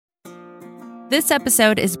This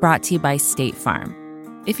episode is brought to you by State Farm.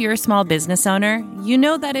 If you're a small business owner, you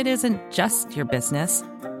know that it isn't just your business,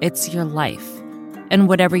 it's your life. And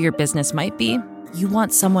whatever your business might be, you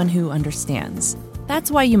want someone who understands. That's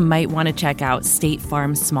why you might want to check out State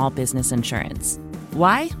Farm Small Business Insurance.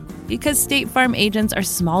 Why? Because State Farm agents are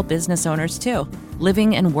small business owners too,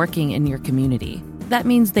 living and working in your community. That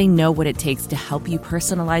means they know what it takes to help you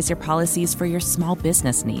personalize your policies for your small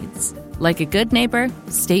business needs. Like a good neighbor,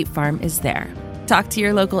 State Farm is there. Talk to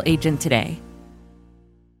your local agent today.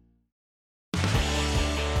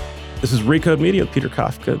 This is Recode Media with Peter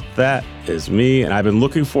Kafka. That is me, and I've been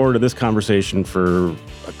looking forward to this conversation for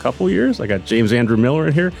a couple years. I got James Andrew Miller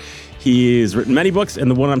in here. He has written many books,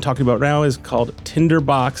 and the one I'm talking about now is called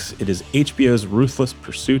Tinderbox. It is HBO's ruthless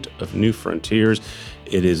pursuit of new frontiers.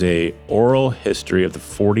 It is a oral history of the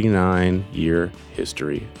 49-year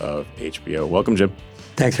history of HBO. Welcome, Jim.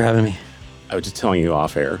 Thanks for having me. I was just telling you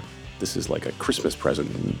off air, this is like a Christmas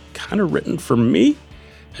present, kind of written for me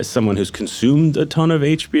as someone who's consumed a ton of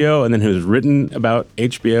HBO and then who's written about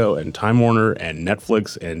HBO and Time Warner and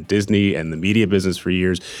Netflix and Disney and the media business for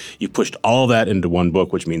years. You've pushed all that into one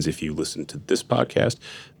book, which means if you listen to this podcast,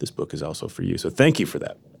 this book is also for you. So thank you for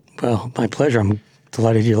that. Well, my pleasure. I'm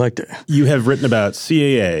delighted you liked it. You have written about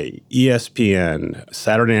CAA, ESPN,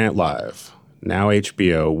 Saturday Night Live, now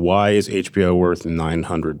HBO. Why is HBO worth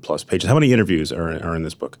 900 plus pages? How many interviews are in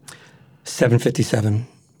this book? 757.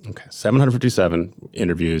 Okay, 757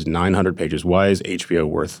 interviews, 900 pages. Why is HBO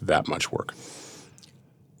worth that much work?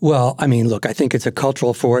 Well, I mean, look, I think it's a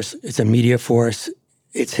cultural force. It's a media force.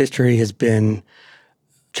 Its history has been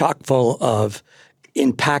chock full of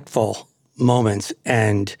impactful moments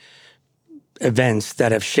and events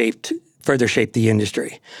that have further shaped the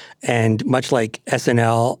industry. And much like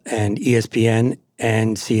SNL and ESPN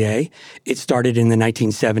and CA, it started in the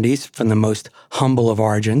 1970s from the most humble of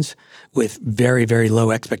origins with very, very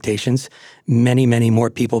low expectations. Many, many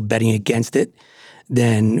more people betting against it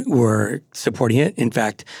than were supporting it. In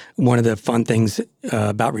fact, one of the fun things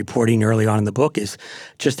about reporting early on in the book is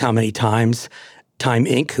just how many times Time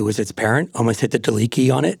Inc., who was its parent, almost hit the delete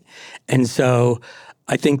key on it. And so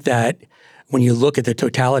I think that when you look at the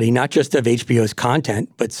totality, not just of HBO's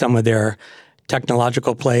content, but some of their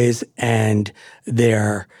technological plays and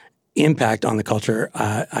their impact on the culture,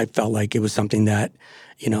 I felt like it was something that,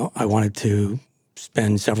 I wanted to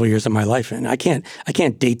spend several years of my life in. I can't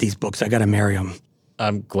date these books. I got to marry them.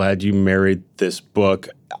 I'm glad you married this book.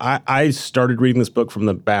 I started reading this book from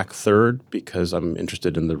the back third because I'm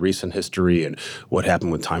interested in the recent history and what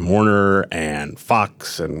happened with Time Warner and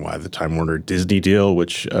Fox and why the Time Warner-Disney deal,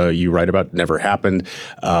 which you write about, never happened,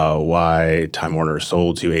 why Time Warner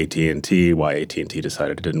sold to AT&T, why AT&T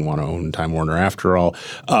decided it didn't want to own Time Warner after all.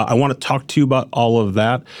 I want to talk to you about all of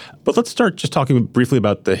that, but let's start just talking briefly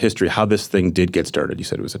about the history, how this thing did get started. You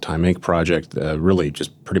said it was a Time Inc. project, really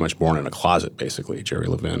just pretty much born in a closet, basically. Jerry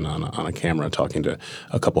Levin on a camera talking to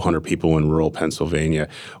a couple hundred people in rural Pennsylvania.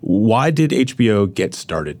 Why did HBO get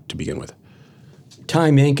started to begin with?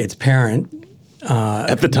 Time Inc., its parent,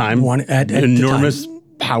 at the time, an enormous,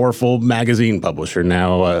 powerful magazine publisher,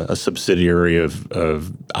 now a subsidiary of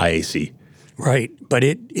IAC. Right, but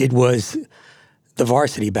it was the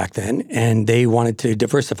Varsity back then, and they wanted to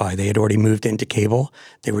diversify. They had already moved into cable.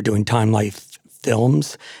 They were doing Time Life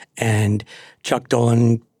films, and Chuck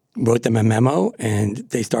Dolan wrote them a memo, and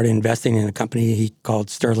they started investing in a company he called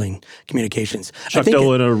Sterling Communications. Chuck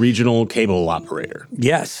Dolan, a regional cable operator.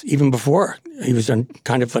 Yes, even before. He was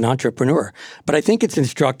kind of an entrepreneur. But I think it's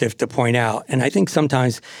instructive to point out, and I think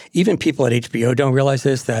sometimes even people at HBO don't realize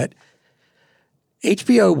this, that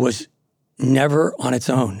HBO was never on its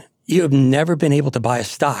own. You have never been able to buy a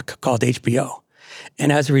stock called HBO.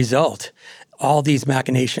 And as a result, all these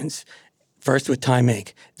machinations, first with Time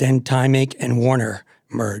Inc., then Time Inc. and Warner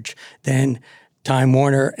merge, then Time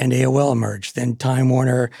Warner and AOL merge, then Time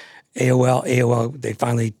Warner, AOL, they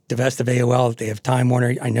finally divest of AOL, they have Time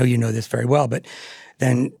Warner, I know you know this very well, but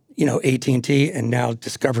then, AT&T and now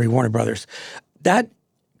Discovery Warner Brothers. That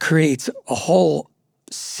creates a whole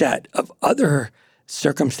set of other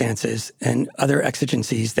circumstances and other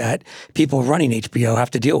exigencies that people running HBO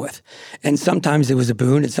have to deal with. And sometimes it was a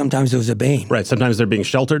boon and sometimes it was a bane. Right, sometimes they're being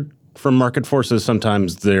sheltered from market forces.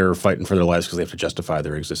 Sometimes they're fighting for their lives because they have to justify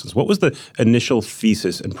their existence. What was the initial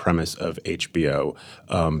thesis and premise of HBO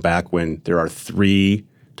back when there are 3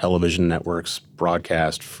 television networks,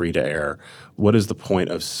 broadcast, free to air? What is the point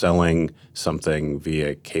of selling something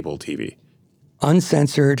via cable TV?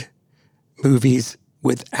 Uncensored movies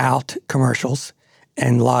without commercials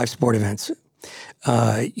and live sport events.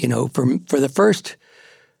 For the first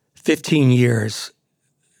 15 years,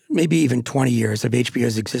 maybe even 20 years of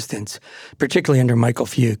HBO's existence, particularly under Michael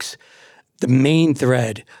Fuchs, the main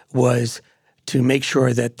thread was to make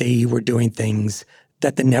sure that they were doing things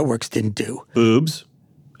that the networks didn't do. Boobs.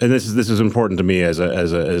 And this is important to me as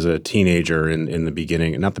a teenager in the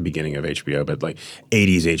beginning, not the beginning of HBO, but like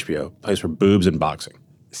 80s HBO, place for boobs and boxing.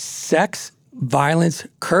 Sex, violence,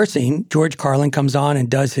 cursing. George Carlin comes on and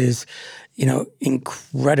does his,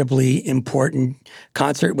 incredibly important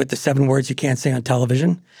concert with the 7 words you can't say on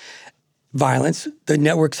television. Violence. The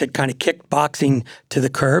networks had kind of kicked boxing to the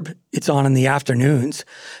curb. It's on in the afternoons.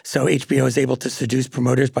 So HBO is able to seduce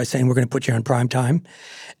promoters by saying, we're going to put you on prime time.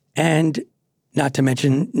 And not to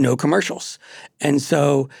mention no commercials. And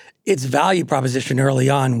so its value proposition early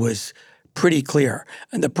on was pretty clear.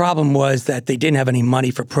 And the problem was that they didn't have any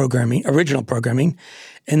money for programming, original programming.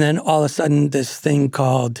 And then all of a sudden this thing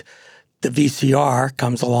called the VCR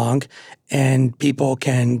comes along and people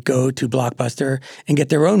can go to Blockbuster and get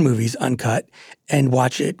their own movies uncut and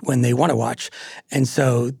watch it when they want to watch. And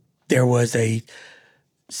so there was a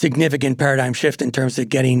significant paradigm shift in terms of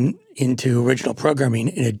getting into original programming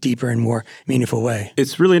in a deeper and more meaningful way.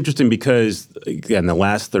 It's really interesting because, again, the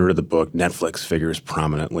last third of the book, Netflix figures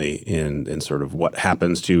prominently in sort of what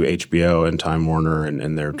happens to HBO and Time Warner,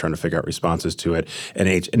 and they're trying to figure out responses to it. And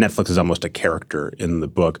Netflix is almost a character in the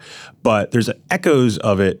book. But there's echoes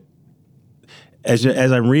of it. As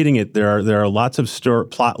I'm reading it, there are lots of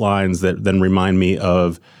plot lines that then remind me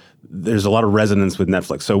of there's a lot of resonance with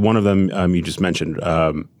Netflix. So one of them you just mentioned.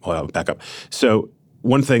 I'll back up. So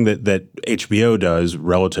one thing that HBO does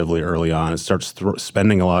relatively early on is starts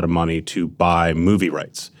spending a lot of money to buy movie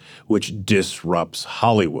rights, which disrupts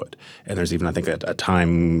Hollywood. And there's even, I think, a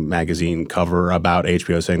Time magazine cover about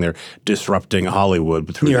HBO saying they're disrupting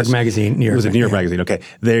Hollywood. Through New York Magazine. It was a New York Magazine. Okay,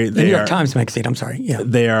 the New York Times Magazine. I'm sorry. Yeah,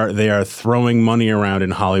 they are throwing money around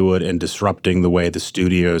in Hollywood and disrupting the way the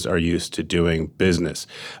studios are used to doing business.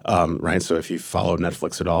 Right. So if you follow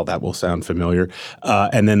Netflix at all, that will sound familiar.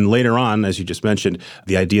 And then later on, as you just mentioned,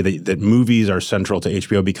 the idea that movies are central to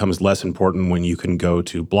HBO becomes less important when you can go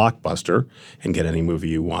to Blockbuster and get any movie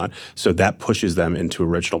you want. So that pushes them into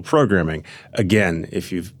original programming. Again,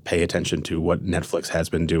 if you pay attention to what Netflix has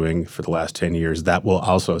been doing for the last 10 years, that will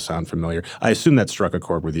also sound familiar. I assume that struck a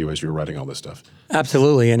chord with you as you were writing all this stuff.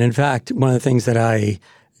 Absolutely. And in fact, one of the things that I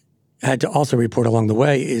had to also report along the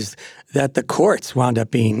way is that the courts wound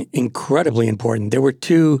up being incredibly important. There were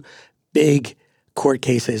 2 big court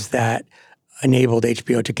cases that enabled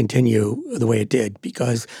HBO to continue the way it did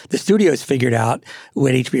because the studios figured out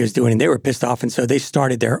what HBO is doing and they were pissed off. And so they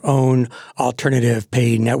started their own alternative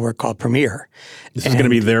paid network called Premiere. This is going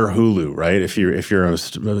to be their Hulu, right? If you're a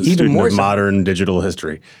student of modern digital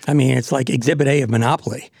history. I mean, it's like Exhibit A of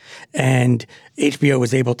Monopoly. And HBO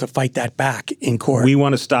was able to fight that back in court. We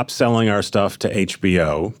want to stop selling our stuff to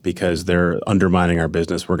HBO because they're undermining our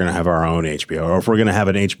business. We're going to have our own HBO. Or if we're going to have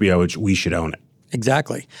an HBO, we should own it.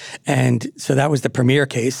 Exactly. And so that was the Premiere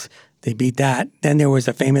case. They beat that. Then there was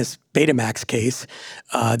a famous Betamax case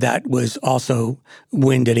that was also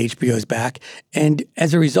wind at HBO's back. And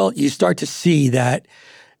as a result, you start to see that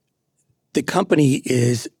the company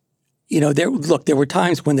is, there were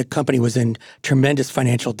times when the company was in tremendous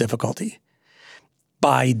financial difficulty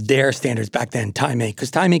by their standards back then, Time Inc.,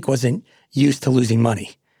 because Time Inc. wasn't used to losing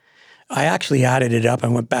money. I actually added it up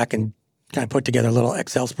and went back and kind of put together a little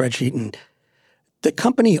Excel spreadsheet, and the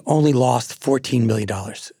company only lost $14 million.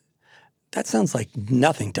 That sounds like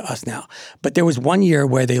nothing to us now. But there was one year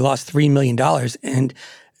where they lost $3 million, and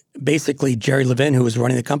basically Jerry Levin, who was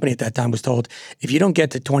running the company at that time, was told, if you don't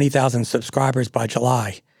get to 20,000 subscribers by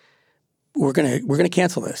July, we're gonna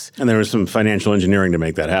cancel this. And there was some financial engineering to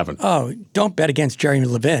make that happen. Oh, don't bet against Jerry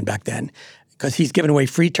Levin back then, because he's giving away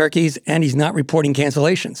free turkeys and he's not reporting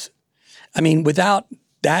cancellations. I mean, without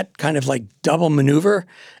that kind of like double maneuver,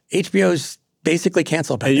 HBO's basically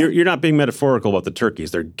canceled. You're not being metaphorical about the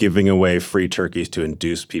turkeys. They're giving away free turkeys to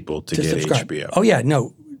induce people to get subscribe. HBO. Oh, yeah.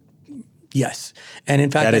 No. Yes. And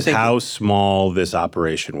in fact, that is how small this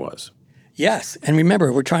operation was. Yes. And remember,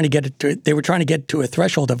 they were trying to get to a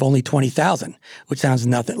threshold of only 20,000, which sounds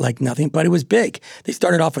like nothing, but it was big. They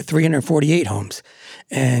started off with 348 homes.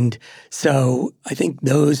 And so I think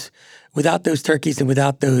without those turkeys and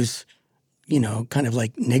without those, kind of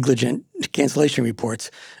like negligent cancellation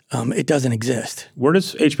reports, it doesn't exist. Where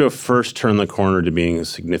does HBO first turn the corner to being a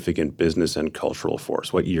significant business and cultural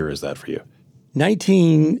force? What year is that for you?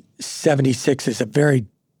 1976 is a very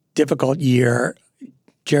difficult year.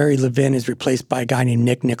 Jerry Levin is replaced by a guy named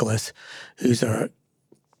Nick Nicholas, who's a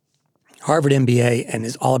Harvard MBA and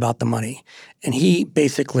is all about the money. And he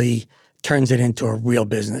basically turns it into a real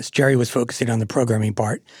business. Jerry was focusing on the programming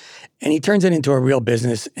part. And he turns it into a real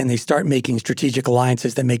business, and they start making strategic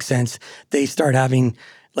alliances that make sense. They start having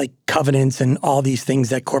like covenants and all these things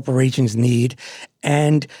that corporations need.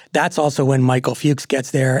 And that's also when Michael Fuchs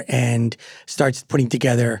gets there and starts putting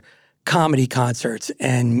together comedy concerts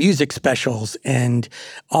and music specials. And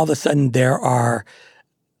all of a sudden there are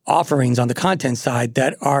offerings on the content side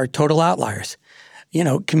that are total outliers. You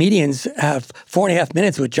know, comedians have 4.5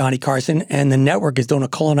 minutes with Johnny Carson, and the network is doing a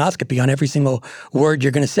colonoscopy on every single word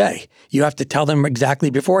you're going to say. You have to tell them exactly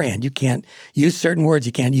beforehand. You can't use certain words.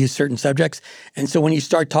 You can't use certain subjects. And so when you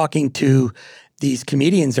start talking to these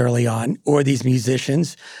comedians early on, or these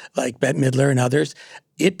musicians like Bette Midler and others,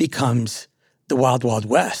 it becomes the Wild Wild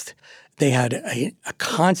West. They had a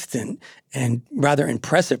constant and rather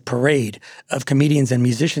impressive parade of comedians and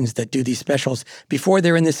musicians that do these specials before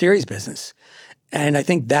they're in the series business. And I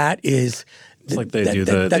think that is it's like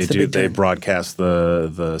they broadcast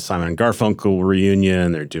the Simon and Garfunkel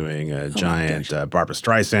reunion. They're doing a giant Barbra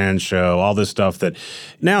Streisand show. All this stuff that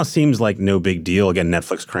now seems like no big deal. Again,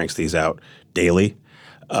 Netflix cranks these out daily.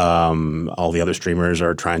 All the other streamers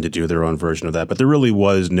are trying to do their own version of that, but there really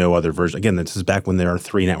was no other version. Again, this is back when there are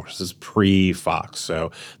 3 networks. This is pre-Fox,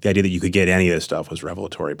 so the idea that you could get any of this stuff was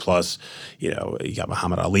revelatory. Plus, you got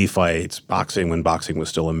Muhammad Ali fights, boxing when boxing was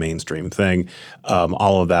still a mainstream thing.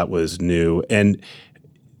 All of that was new, and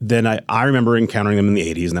then I remember encountering them in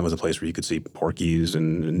the 80s, and that was a place where you could see Porky's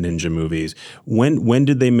and ninja movies. When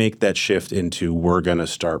did they make that shift into we're going to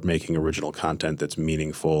start making original content that's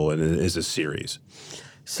meaningful and is a series?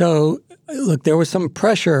 So, look, there was some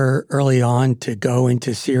pressure early on to go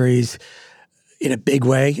into series in a big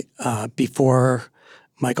way before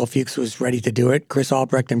Michael Fuchs was ready to do it. Chris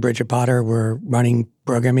Albrecht and Bridget Potter were running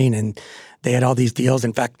programming, and they had all these deals.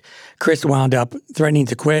 In fact, Chris wound up threatening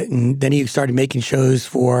to quit, and then he started making shows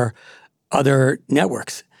for other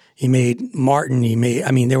networks. He made Martin.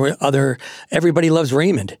 There were other. Everybody Loves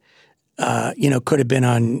Raymond. Could have been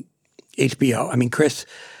on HBO. I mean, Chris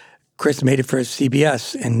made it for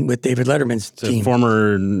CBS and with David Letterman's team.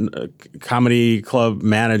 Former comedy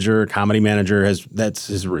manager, that's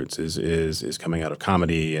his roots, is coming out of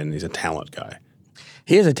comedy, and he's a talent guy.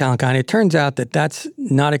 He is a talent guy, and it turns out that that's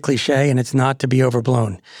not a cliche, and it's not to be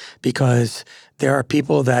overblown, because there are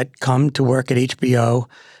people that come to work at HBO,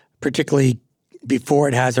 particularly before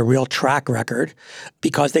it has a real track record,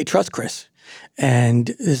 because they trust Chris. And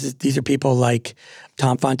these are people like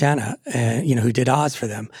Tom Fontana, who did Oz for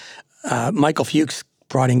them. Michael Fuchs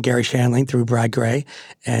brought in Gary Shandling through Brad Gray,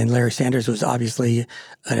 and Larry Sanders was obviously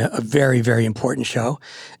a very, very important show.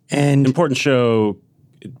 And important show,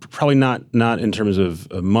 probably not in terms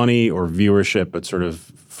of money or viewership, but sort of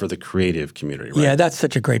for the creative community, right? Yeah, that's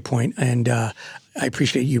such a great point. And I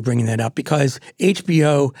appreciate you bringing that up, because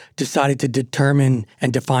HBO decided to determine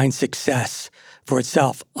and define success for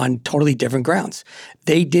itself on totally different grounds.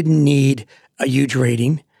 They didn't need a huge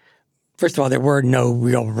rating. First of all, there were no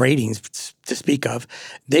real ratings to speak of.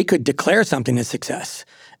 They could declare something a success.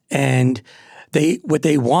 And what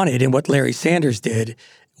they wanted, and what Larry Sanders did,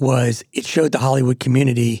 was it showed the Hollywood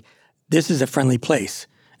community, this is a friendly place.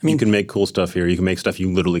 I mean, you can make cool stuff here. You can make stuff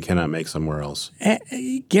you literally cannot make somewhere else.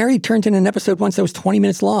 Gary turned in an episode once that was 20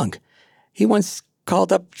 minutes long. He once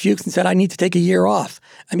called up Fuchs and said, I need to take a year off.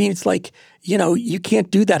 I mean, it's like, you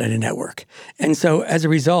can't do that at a network. And so as a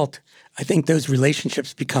result, I think those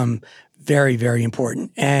relationships become very, very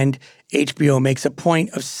important. And HBO makes a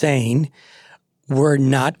point of saying, we're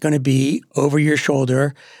not going to be over your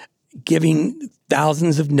shoulder giving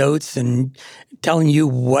thousands of notes and telling you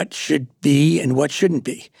what should be and what shouldn't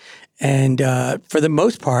be. And for the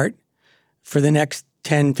most part, for the next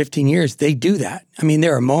 10, 15 years, they do that. I mean,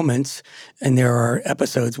 there are moments and there are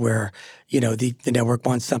episodes where, the network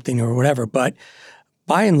wants something or whatever. But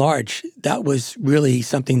by and large, that was really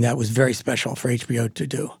something that was very special for HBO to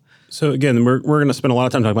do. So again, we're going to spend a lot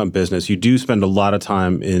of time talking about business. You do spend a lot of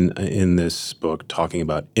time in this book talking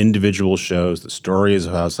about individual shows, the stories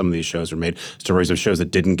of how some of these shows are made, stories of shows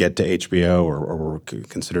that didn't get to HBO or were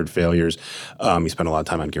considered failures. You spend a lot of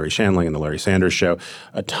time on Gary Shandling and the Larry Sanders Show,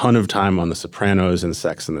 a ton of time on The Sopranos and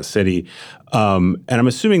Sex and the City. And I'm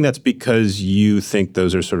assuming that's because you think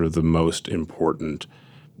those are sort of the most important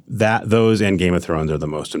those and Game of Thrones are the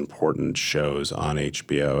most important shows on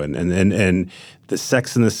HBO, and the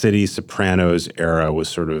Sex and the City, Sopranos era was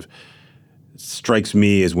sort of strikes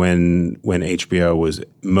me as when HBO was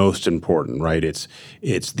most important, right? It's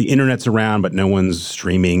the internet's around, but no one's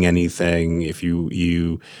streaming anything. If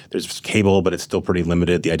you there's cable, but it's still pretty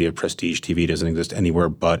limited. The idea of prestige TV doesn't exist anywhere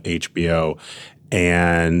but HBO.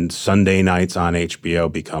 and Sunday nights on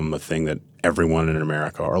HBO become a thing that everyone in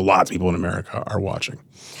America, or lots of people in America, are watching.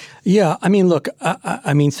 Yeah, I mean, look,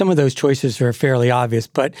 I mean, some of those choices are fairly obvious,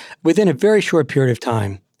 but within a very short period of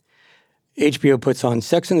time, HBO puts on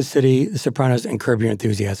Sex and the City, The Sopranos, and Curb Your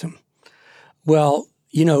Enthusiasm. Well,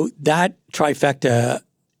 you know, that trifecta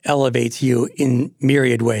elevates you in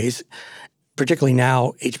myriad ways. Particularly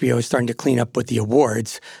now, HBO is starting to clean up with the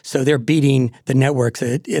awards. So they're beating the networks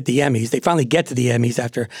at the Emmys. They finally get to the Emmys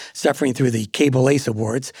after suffering through the Cable Ace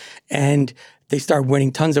Awards. And they start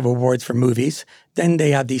winning tons of awards for movies. Then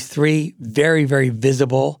they have these 3 very, very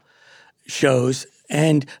visible shows.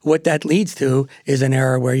 And what that leads to is an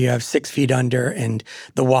era where you have 6 Feet Under and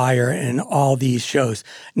The Wire and all these shows.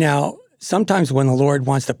 Now, sometimes when the Lord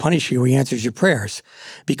wants to punish you, he answers your prayers,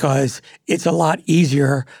 because it's a lot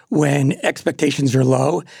easier when expectations are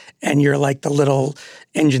low and you're like the little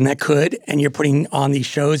engine that could, and you're putting on these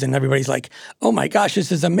shows and everybody's like, oh my gosh,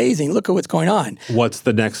 this is amazing. Look at what's going on. What's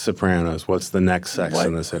the next Sopranos? What's the next Sex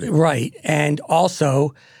and the City? Right. And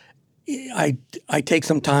also, I take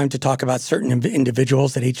some time to talk about certain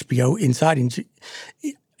individuals at HBO, inside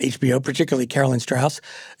HBO, particularly Carolyn Strauss.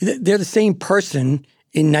 They're the same person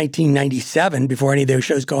in 1997, before any of those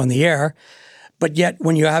shows go on the air. But yet,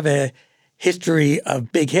 when you have a history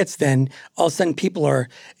of big hits, then all of a sudden people are,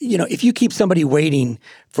 you know, if you keep somebody waiting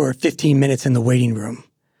for 15 minutes in the waiting room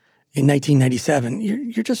in 1997,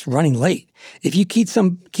 you're just running late. If you keep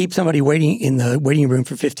somebody waiting in the waiting room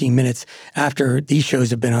for 15 minutes after these shows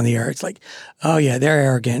have been on the air, it's like, oh yeah, they're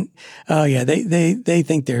arrogant. Oh yeah, they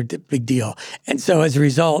think they're a big deal. And so as a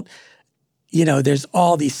result, you know, there's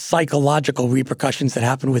all these psychological repercussions that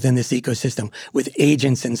happen within this ecosystem with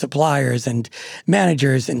agents and suppliers and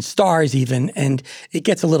managers and stars even, and it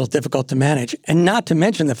gets a little difficult to manage. And not to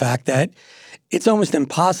mention the fact that it's almost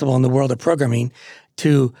impossible in the world of programming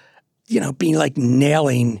to, you know, be like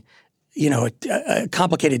nailing, you know, a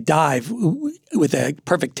complicated dive with a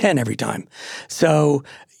perfect 10 every time. So,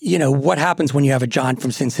 you know, what happens when you have a John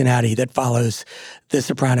from Cincinnati that follows The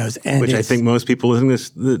Sopranos? And which I think most people listening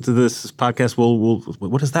to this podcast will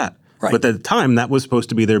what is that? Right. But at the time, that was supposed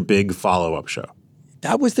to be their big follow-up show.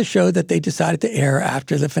 That was the show that they decided to air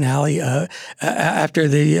after the finale, after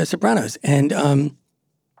The Sopranos. And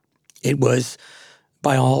it was,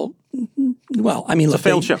 by all, well, I mean, it's a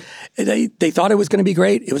failed show. They thought it was going to be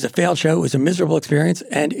great. It was a failed show. It was a miserable experience.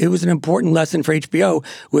 And it was an important lesson for HBO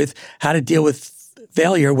with how to deal with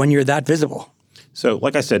failure when you're that visible. So,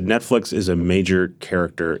 like I said, Netflix is a major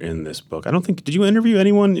character in this book. I don't think, did you interview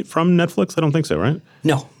anyone from Netflix? I don't think so, right?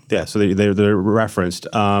 No. Yeah, so they're referenced.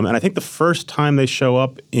 And I think the first time they show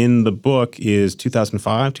up in the book is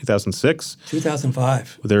 2005, 2006.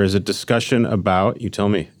 2005. There is a discussion about, you tell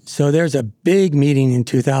me. So there's a big meeting in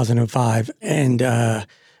 2005, and I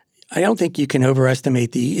don't think you can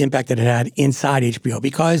overestimate the impact that it had inside HBO,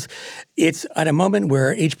 because it's at a moment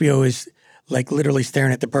where HBO is like literally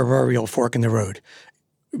staring at the proverbial fork in the road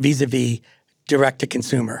vis-a-vis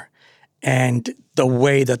direct-to-consumer and the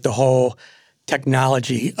way that the whole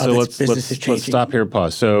technology of its business is changing. Let's stop here and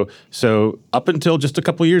pause. So up until just a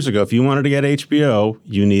couple years ago, if you wanted to get HBO,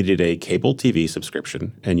 you needed a cable TV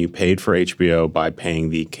subscription, and you paid for HBO by paying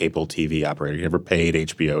the cable TV operator. You never paid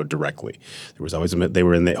HBO directly. There was always they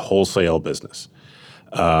were in the wholesale business.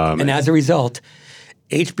 And as a result,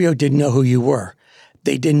 HBO didn't know who you were.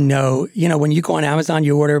 They didn't know, you know, when you go on Amazon,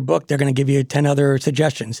 you order a book, they're going to give you 10 other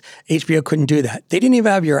suggestions. HBO couldn't do that. They didn't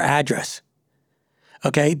even have your address.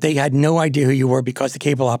 Okay? They had no idea who you were because the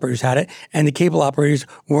cable operators had it, and the cable operators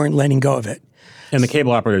weren't letting go of it. And the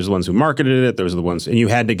cable operators are the ones who marketed it. Those are the ones, and you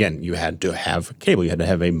had to have cable. You had to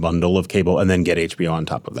have a bundle of cable and then get HBO on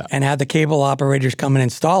top of that. And have the cable operators come and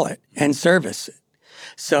install it and service it.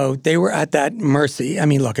 So they were at that mercy. I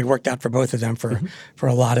mean, look, it worked out for both of them for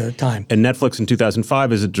a lot of the time. And Netflix in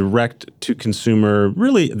 2005 is a direct-to-consumer.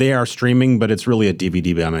 Really, they are streaming, but it's really a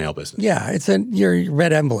DVD by mail business. Yeah, it's your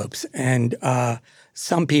red envelopes. And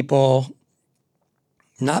some people,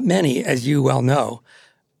 not many, as you well know,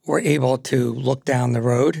 were able to look down the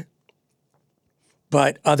road,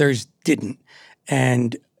 but others didn't.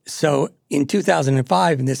 And so in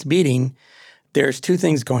 2005, in this meeting, there's two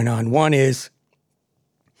things going on. One is,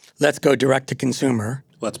 let's go direct to consumer.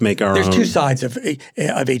 Let's make our own. There's two sides of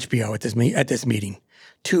HBO at this meeting.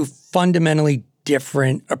 Two fundamentally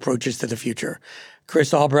different approaches to the future.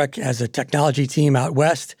 Chris Albrecht has a technology team out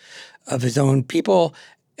west of his own people,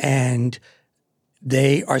 and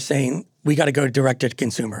they are saying, we got to go direct to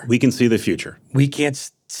consumer. We can see the future. We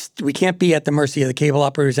can't be at the mercy of the cable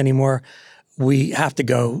operators anymore. We have to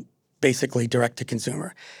go basically direct to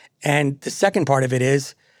consumer. And the second part of it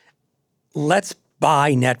is, let's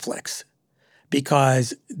buy Netflix,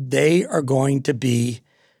 because they are going to be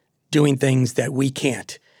doing things that we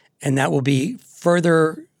can't. And that will be a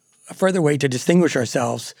further way to distinguish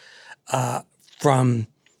ourselves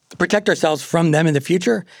protect ourselves from them in the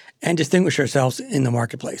future and distinguish ourselves in the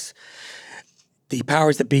marketplace. The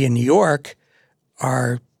powers that be in New York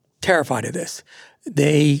are terrified of this.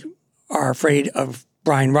 They are afraid of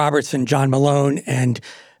Brian Roberts and John Malone and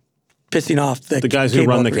pissing off the guys who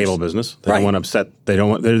run the cable business. They don't want to upset.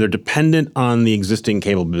 They're dependent on the existing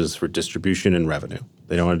cable business for distribution and revenue.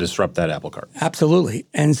 They don't want to disrupt that apple cart. Absolutely.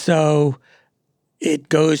 And so it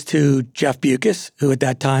goes to Jeff Bewkes, who at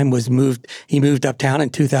that time he moved uptown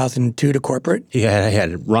in 2002 to corporate. He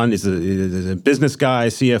had run, he's a business guy,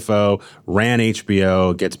 CFO, ran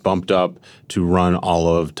HBO, gets bumped up to run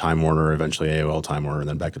all of Time Warner, eventually AOL Time Warner, and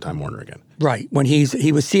then back to Time Warner again. Right. When he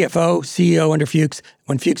was CFO, CEO under Fuchs.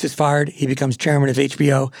 When Fuchs is fired, he becomes chairman of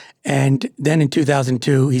HBO. And then in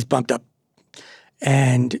 2002, he's bumped up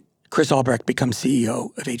and Chris Albrecht becomes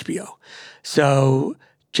CEO of HBO. So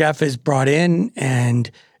Jeff is brought in and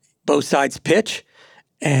both sides pitch.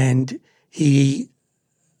 And he,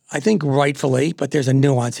 I think rightfully, but there's a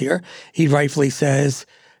nuance here, he rightfully says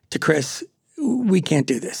to Chris, we can't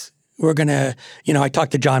do this. We're going to, I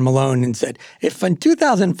talked to John Malone and said, if in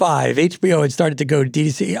 2005 HBO had started to go to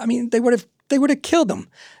DTC, I mean, they would have killed them.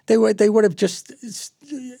 They would have just,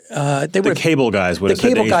 the cable guys would have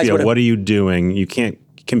said to HBO, what are you doing? You can't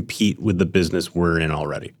compete with the business we're in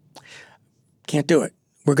already. Can't do it.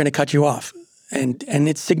 We're going to cut you off. And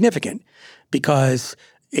it's significant because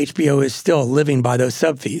HBO is still living by those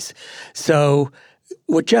sub fees. So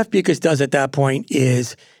what Jeff Bewkes does at that point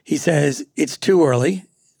is he says, it's too early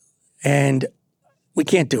and we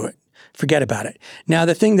can't do it. Forget about it. Now,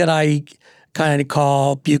 the thing that I kind of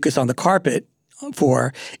call Bewkes on the carpet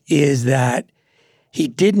for is that he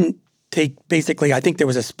didn't basically, I think there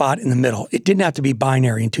was a spot in the middle. It didn't have to be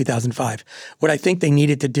binary in 2005. What I think they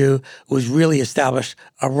needed to do was really establish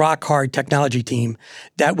a rock-hard technology team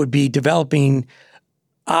that would be developing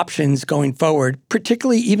options going forward,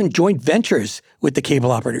 particularly even joint ventures with the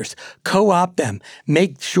cable operators, co-opt them,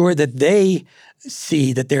 make sure that they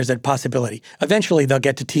see that there's a possibility. Eventually, they'll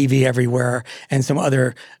get to TV everywhere and some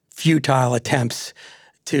other futile attempts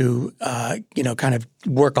to, kind of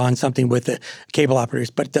work on something with the cable operators,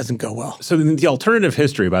 but it doesn't go well. So the alternative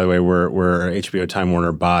history, by the way, where HBO Time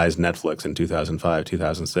Warner buys Netflix in 2005,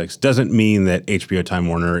 2006, doesn't mean that HBO Time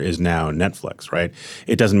Warner is now Netflix, right?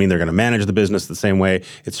 It doesn't mean they're going to manage the business the same way.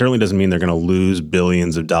 It certainly doesn't mean they're going to lose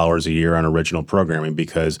billions of dollars a year on original programming,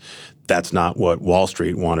 because that's not what Wall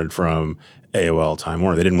Street wanted from AOL Time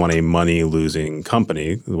Warner. They didn't want a money-losing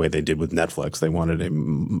company the way they did with Netflix. They wanted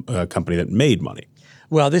a company that made money.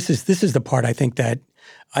 Well, this is the part I think that,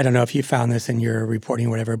 I don't know if you found this in your reporting or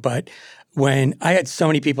whatever, but when I had so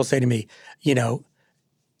many people say to me,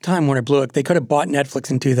 Time Warner blew it. They could have bought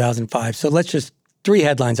Netflix in 2005. So let's just 3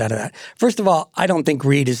 headlines out of that. First of all, I don't think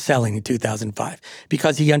Reed is selling in 2005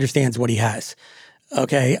 because he understands what he has.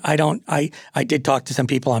 Okay, I did talk to some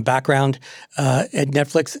people on background at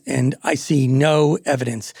Netflix, and I see no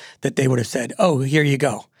evidence that they would have said, oh, here you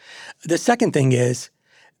go. The second thing is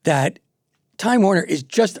that Time Warner is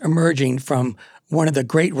just emerging from one of the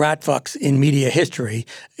great rat fucks in media history,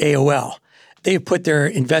 AOL. They've put their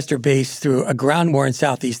investor base through a ground war in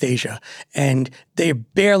Southeast Asia, and they're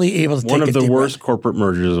barely able to take one of the worst corporate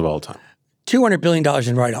mergers of all time. $200 billion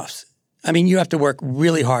in write-offs. I mean, you have to work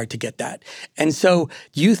really hard to get that. And so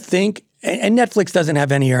you think, and Netflix doesn't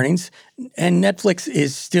have any earnings, and Netflix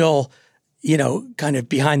is still, kind of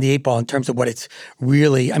behind the 8 ball in terms of what it's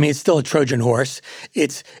really, I mean, it's still a Trojan horse.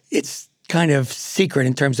 It's kind of secret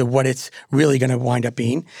in terms of what it's really going to wind up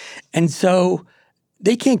being. And so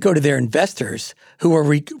they can't go to their investors who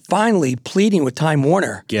are finally pleading with Time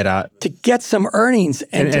Warner get out to get some earnings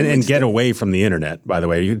and get away from the internet. By the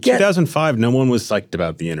way, 2005, no one was psyched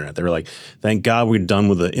about the internet. They were like, "Thank God we're done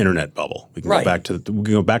with the internet bubble. We can go back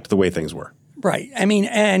to the way things were." Right. I mean,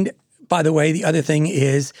 and by the way, the other thing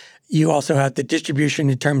is you also have the distribution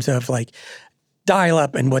in terms of like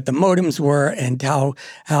dial-up and what the modems were and how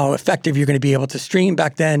effective you're going to be able to stream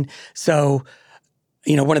back then. So,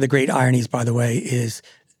 one of the great ironies, by the way, is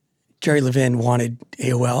Jerry Levin wanted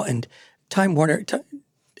AOL and Time Warner.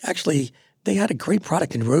 Actually, they had a great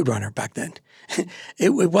product in Roadrunner back then. It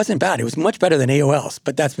wasn't bad. It was much better than AOL's,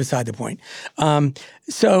 but that's beside the point.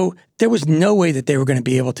 So there was no way that they were going to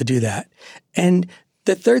be able to do that. And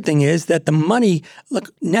the third thing is that the money, look,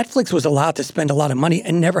 Netflix was allowed to spend a lot of money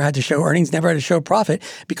and never had to show earnings, never had to show profit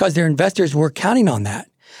because their investors were counting on that.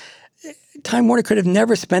 Time Warner could have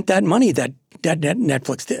never spent that money that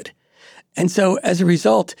Netflix did. And so as a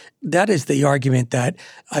result, that is the argument that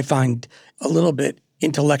I find a little bit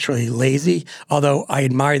intellectually lazy, although I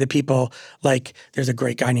admire the people like there's a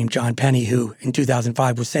great guy named John Penny who in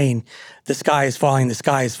 2005 was saying, the sky is falling, the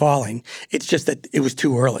sky is falling. It's just that it was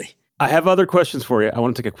too early. I have other questions for you. I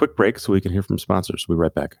want to take a quick break so we can hear from sponsors. We'll be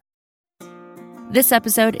right back. This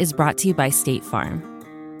episode is brought to you by State Farm.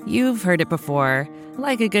 You've heard it before.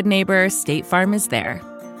 Like a good neighbor, State Farm is there.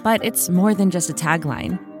 But it's more than just a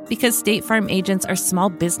tagline, because State Farm agents are small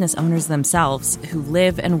business owners themselves who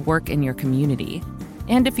live and work in your community.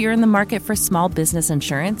 And if you're in the market for small business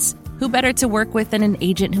insurance, who better to work with than an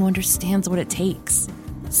agent who understands what it takes?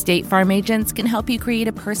 State Farm agents can help you create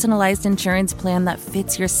a personalized insurance plan that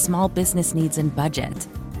fits your small business needs and budget.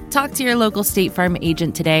 Talk to your local State Farm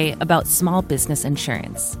agent today about small business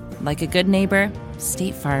insurance. Like a good neighbor,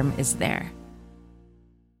 State Farm is there.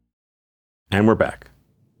 And we're back.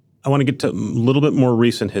 I want to get to a little bit more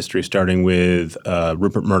recent history, starting with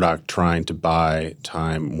Rupert Murdoch trying to buy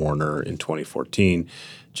Time Warner in 2014.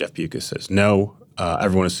 Jeff Bewkes says no.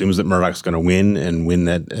 Everyone assumes that Murdoch's going to win and win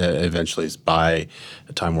that eventually is buy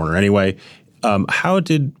Time Warner anyway. How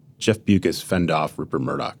did Jeff Bewkes fend off Rupert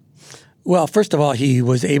Murdoch? Well, first of all, he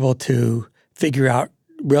was able to figure out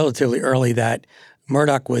relatively early that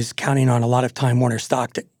Murdoch was counting on a lot of Time Warner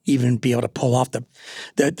stock to even be able to pull off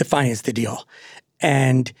the finance the deal.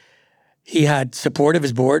 And he had support of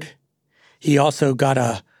his board. He also got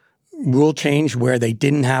a rule change where they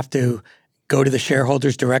didn't have to go to the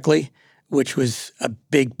shareholders directly, which was a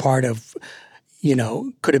big part of,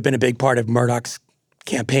 could have been a big part of Murdoch's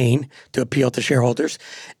campaign to appeal to shareholders.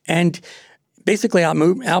 And basically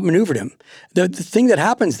outmaneuvered him. The thing that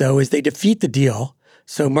happens, though, is they defeat the deal,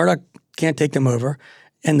 so Murdoch can't take them over,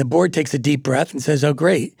 and the board takes a deep breath and says, oh,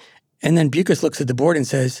 great. And then Bewkes looks at the board and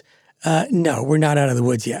says, no, we're not out of the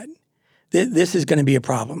woods yet. This is going to be a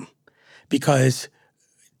problem because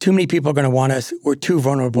too many people are going to want us. We're too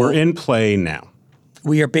vulnerable. We're in play now.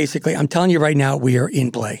 We are basically, I'm telling you right now, we are in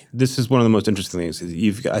play. This is one of the most interesting things.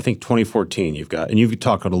 You've got, I think 2014, and you've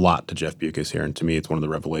talked a lot to Jeff Bewkes here, and to me it's one of the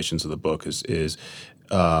revelations of the book is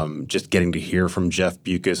just getting to hear from Jeff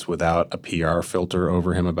Bewkes without a PR filter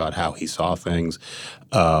over him about how he saw things,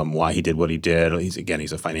 why he did what he did. He's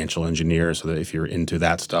a financial engineer, so that if you're into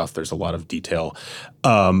that stuff, there's a lot of detail.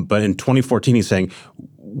 But in 2014, he's saying,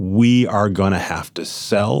 we are going to have to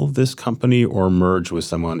sell this company or merge with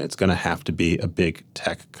someone. It's going to have to be a big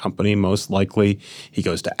tech company, most likely. He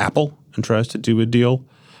goes to Apple and tries to do a deal.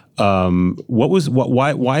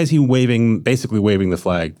 Why is he basically waving the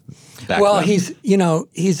flag back Well, then?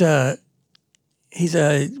 he's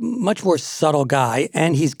a much more subtle guy,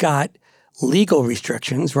 and he's got legal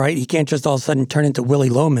restrictions, right? He can't just all of a sudden turn into Willy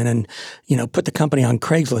Loman and, put the company on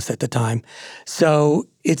Craigslist at the time. So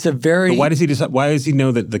it's a very— But why does he decide? Why does he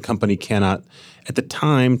know that the company cannot? At the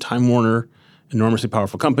time, Time Warner, enormously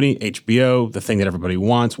powerful company, HBO, the thing that everybody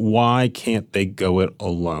wants. Why can't they go it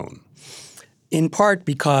alone? In part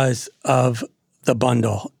because of the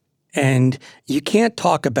bundle. And you can't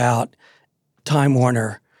talk about Time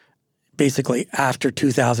Warner basically after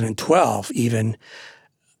 2012 even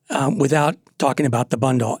without talking about the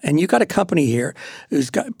bundle. And you got a company here who's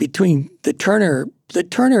got between the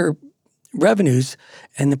Turner revenues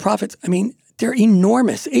and the profits, they're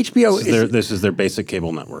enormous. HBO This is their basic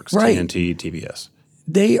cable networks, right. TNT, TBS.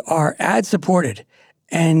 They are ad-supported.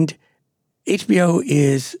 And HBO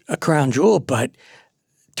is a crown jewel, but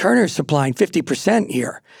Turner's supplying 50%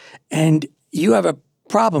 here. And you have a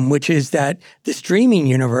problem, which is that the streaming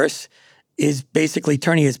universe is basically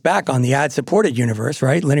turning its back on the ad-supported universe,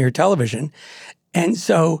 right? Linear television. And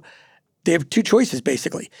so they have two choices,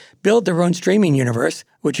 basically. Build their own streaming universe,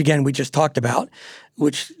 which, again, we just talked about,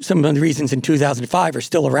 which some of the reasons in 2005 are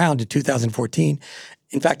still around in 2014.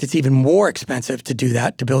 In fact, it's even more expensive to do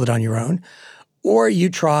that, to build it on your own. Or you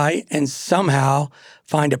try and somehow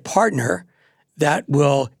find a partner that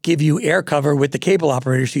will give you air cover with the cable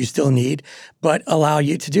operators you still need, but allow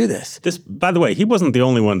you to do this. By the way, he wasn't the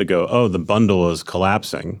only one to go, oh, the bundle is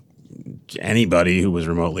collapsing. Anybody who was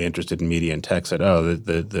remotely interested in media and tech said, oh,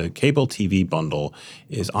 the cable TV bundle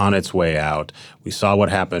is on its way out. We saw what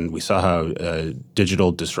happened. We saw how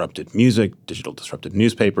digital disrupted music, digital disrupted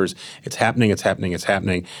newspapers. It's happening, it's happening, it's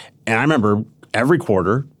happening. And I remember every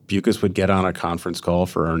quarter, Bewkes would get on a conference call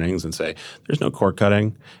for earnings and say, there's no cord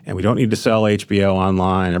cutting, and we don't need to sell HBO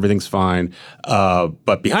online. Everything's fine.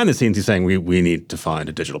 But behind the scenes, he's saying we need to find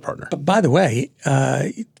a digital partner. But by the way,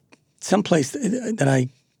 someplace that I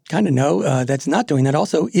kind of know that's not doing that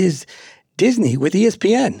also is Disney with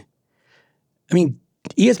ESPN.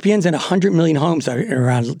 ESPN's in 100 million homes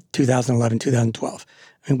around 2011, 2012.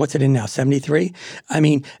 I mean, what's it in now, 73? I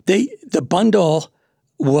mean, the bundle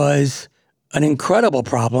was an incredible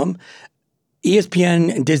problem.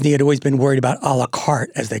 ESPN and Disney had always been worried about a la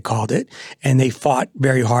carte, as they called it, and they fought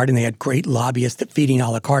very hard, and they had great lobbyists defeating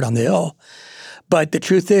a la carte on the Hill. But the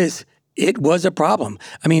truth is, it was a problem.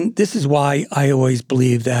 I mean, this is why I always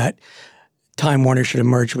believe that Time Warner should have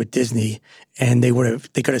merged with Disney, and they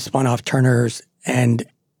could have spun off Turner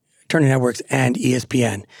Networks and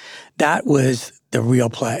ESPN. That was the real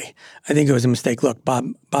play. I think it was a mistake. Look,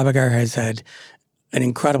 Bob Iger has had an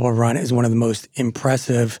incredible run as one of the most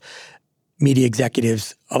impressive media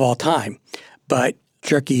executives of all time. But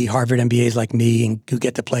jerky Harvard MBAs like me and who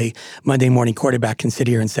get to play Monday morning quarterback can sit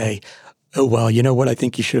here and say, oh, well, you know what? I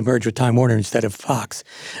think you should have merged with Time Warner instead of Fox.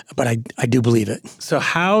 But I do believe it. So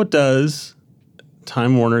how does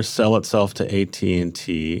Time Warner sell itself to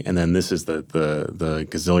AT&T? And then this is the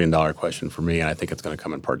gazillion-dollar question for me, and I think it's going to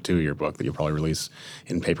come in part 2 of your book that you'll probably release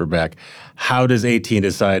in paperback. How does AT&T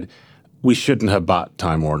decide we shouldn't have bought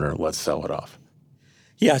Time Warner, let's sell it off?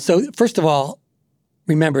 Yeah, so first of all,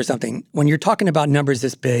 remember something. When you're talking about numbers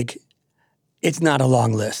this big, it's not a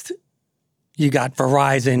long list. You got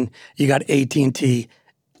Verizon, you got AT&T,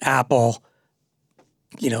 Apple,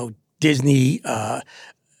 Disney.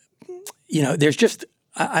 There's just,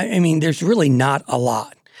 I mean, there's really not a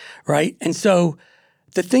lot, right? And so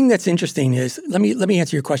the thing that's interesting is, let me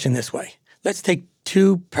answer your question this way. Let's take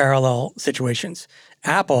 2 parallel situations.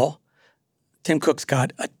 Apple, Tim Cook's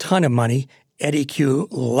got a ton of money. Eddie Q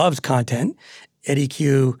loves content. Eddie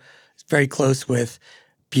Q is very close with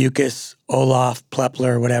Bukis, Olaf,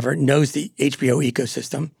 Plepler, whatever, knows the HBO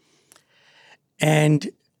ecosystem.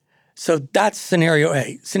 And so that's scenario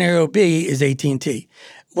A. Scenario B is AT&T.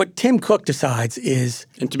 What Tim Cook decides is—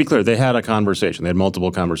 And to be clear, they had a conversation. They had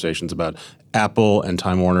multiple conversations about Apple and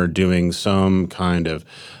Time Warner doing some kind of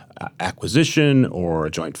acquisition or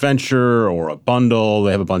a joint venture or a bundle.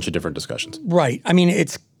 They have a bunch of different discussions. Right. I mean,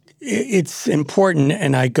 it's important,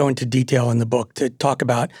 and I go into detail in the book to talk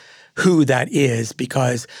about who that is,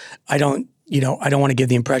 because I don't want to give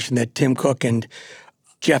the impression that Tim Cook and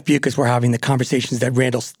Jeff Bukis were having the conversations that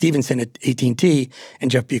Randall Stevenson at AT&T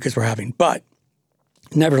and Jeff Bukis were having. But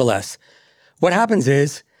nevertheless, what happens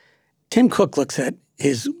is Tim Cook looks at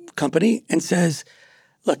his company and says,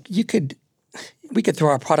 look, we could throw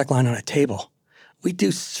our product line on a table. We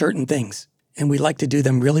do certain things, and we like to do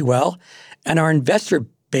them really well. And our investor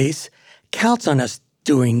base counts on us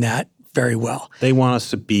doing that very well. They want us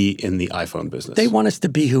to be in the iPhone business. They want us to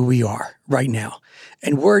be who we are right now.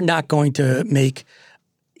 And we're not going to make,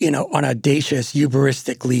 an audacious,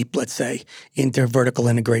 hubristic leap, let's say, into vertical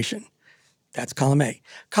integration. That's column A.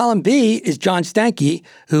 Column B is John Stankey,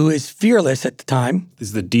 who is fearless at the time.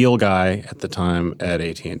 He's the deal guy at the time at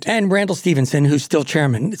AT&T. And Randall Stevenson, who's still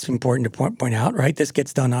chairman. It's important to point out, right? This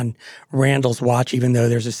gets done on Randall's watch, even though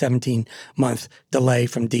there's a 17-month delay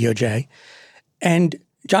from DOJ. And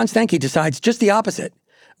John Stankey decides just the opposite,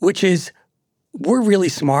 which is we're really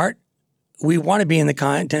smart. We want to be in the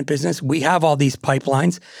content business. We have all these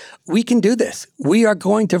pipelines. We can do this. We are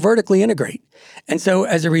going to vertically integrate. And so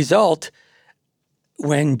as a result,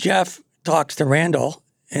 when Jeff talks to Randall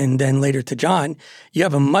and then later to John, you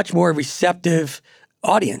have a much more receptive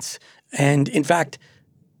audience. And in fact—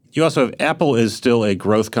 You also have Apple is still a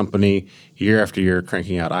growth company year after year,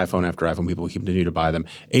 cranking out iPhone after iPhone. People continue to buy them.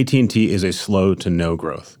 AT&T is a slow to no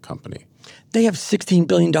growth company. They have $16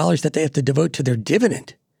 billion that they have to devote to their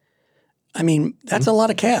dividend. I mean, that's a lot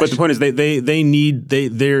of cash. But the point is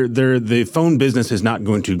the phone business is not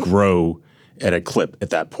going to grow at a clip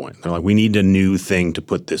at that point. They're like, we need a new thing to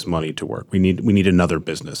put this money to work. We need another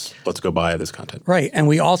business. Let's go buy this content. Right. And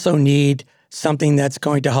we also need something that's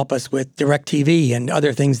going to help us with DirecTV and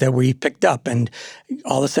other things that we picked up, and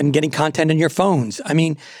all of a sudden getting content in your phones. I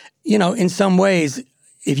mean, in some ways,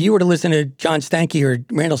 if you were to listen to John Stankey or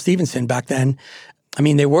Randall Stevenson back then, I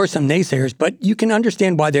mean, there were some naysayers, but you can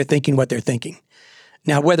understand why they're thinking what they're thinking.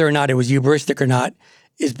 Now, whether or not it was hubristic or not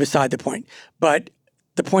is beside the point. But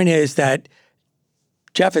the point is that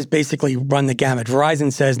Jeff has basically run the gamut.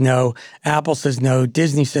 Verizon says no, Apple says no,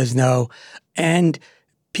 Disney says no, and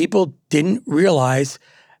people didn't realize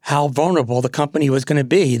how vulnerable the company was going to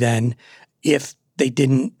be then if they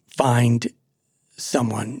didn't find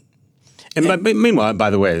someone. And meanwhile, by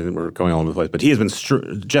the way, we're going all over the place, but he has been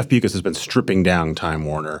Jeff Bukis has been stripping down Time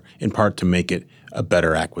Warner in part to make it a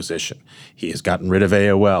better acquisition. He has gotten rid of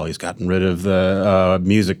AOL. He's gotten rid of the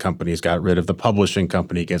music company. He's got rid of the publishing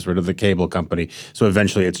company. He gets rid of the cable company. So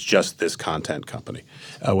eventually it's just this content company,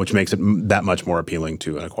 which makes it that much more appealing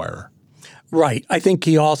to an acquirer. Right. I think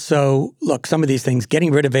he also, look, some of these things,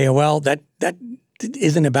 getting rid of AOL, that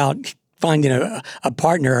isn't about finding a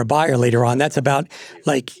partner or a buyer later on. That's about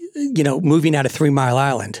like, moving out of 3 Mile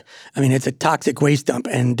Island. I mean, it's a toxic waste dump,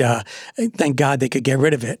 and thank God they could get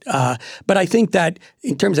rid of it. But I think that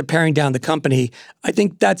in terms of paring down the company, I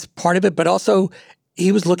think that's part of it. But also,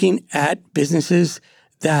 he was looking at businesses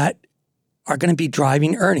that are going to be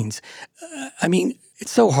driving earnings. I mean,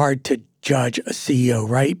 it's so hard to judge a CEO,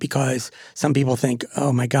 right? Because some people think,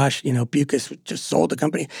 oh my gosh, Bewkes just sold the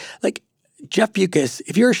company. Like Jeff Bewkes,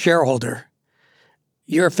 if you're a shareholder,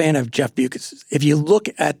 you're a fan of Jeff Bewkes. If you look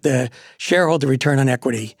at the shareholder return on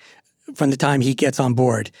equity from the time he gets on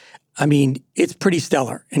board, I mean, it's pretty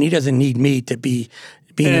stellar, and he doesn't need me to be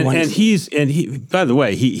being the one. And he, by the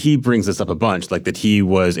way, he brings this up a bunch, like that he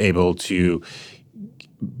was able to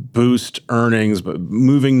boost earnings, but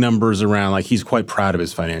moving numbers around. Like he's quite proud of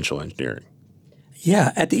his financial engineering.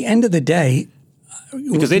 Yeah. At the end of the day,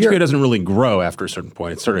 because HBO doesn't really grow after a certain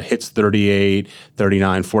point. It sort of hits 38,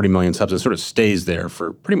 39, 40 million subs. It sort of stays there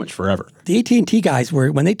for pretty much forever. The AT&T guys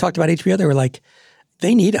when they talked about HBO, they were like,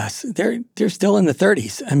 they need us. They're still in the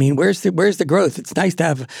 30s. I mean, where's the growth? It's nice to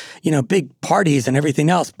have, big parties and everything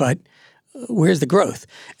else, but where's the growth?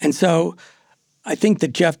 And so I think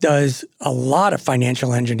that Jeff does a lot of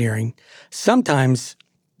financial engineering. Sometimes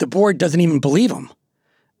the board doesn't even believe him.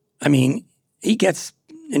 I mean, he gets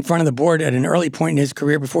in front of the board at an early point in his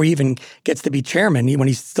career before he even gets to be chairman. When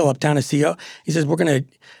he's still uptown as CEO, he says, we're going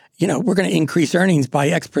to increase earnings by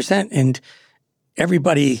X%. And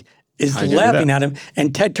everybody is laughing at him.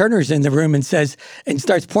 And Ted Turner's in the room and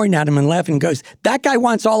starts pointing at him and laughing and goes, that guy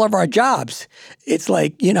wants all of our jobs. It's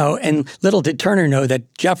like, and little did Turner know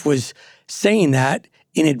that Jeff was saying that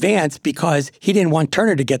in advance because he didn't want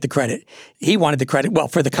Turner to get the credit. He wanted the credit,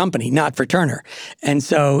 for the company, not for Turner. And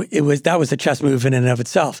so that was a chess move in and of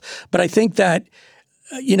itself. But I think that,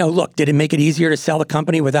 look, did it make it easier to sell the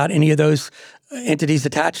company without any of those entities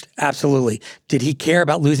attached? Absolutely. Did he care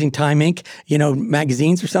about losing Time Inc.,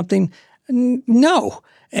 magazines or something? No.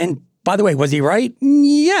 And by the way, was he right?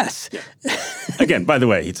 Yes. Yeah. Again, by the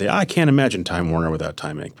way, he'd say, I can't imagine Time Warner without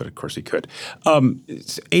Time Inc., but of course he could.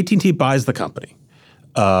 AT&T buys the company.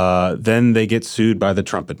 Then they get sued by the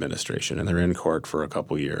Trump administration, and they're in court for a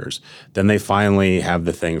couple years. Then they finally have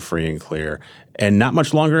the thing free and clear. And not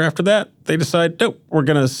much longer after that, they decide, nope, we're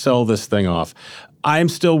going to sell this thing off. I'm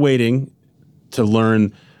still waiting to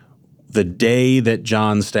learn the day that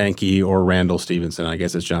John Stankey or Randall Stephenson, I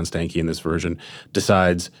guess it's John Stankey in this version,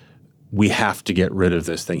 decides we have to get rid of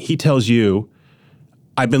this thing. He tells you,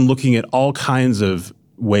 I've been looking at all kinds of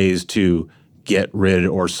ways to get rid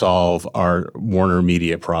or solve our Warner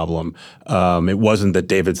Media problem. It wasn't that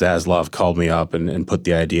David Zaslav called me up and put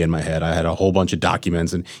the idea in my head. I had a whole bunch of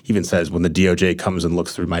documents, and he even says, when the DOJ comes and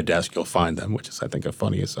looks through my desk, you'll find them, which is, I think, a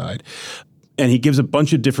funny aside. And he gives a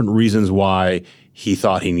bunch of different reasons why he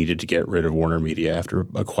thought he needed to get rid of Warner Media after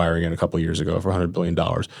acquiring it a couple of years ago for $100 billion.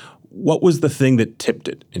 What was the thing that tipped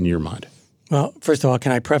it in your mind? Well, first of all,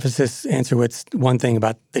 can I preface this answer with one thing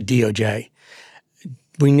about the DOJ?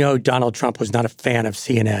 We know Donald Trump was not a fan of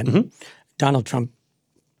CNN. Mm-hmm. Donald Trump,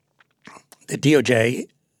 the DOJ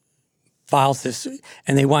files this,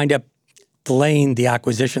 and they wind up delaying the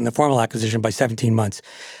acquisition, the formal acquisition, by 17 months.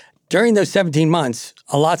 During those 17 months,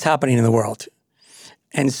 a lot's happening in the world.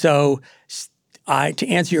 And so to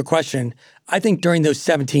answer your question, I think during those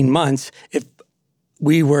 17 months, if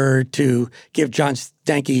we were to give John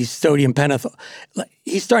Stankey sodium pentothal,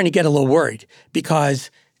 he's starting to get a little worried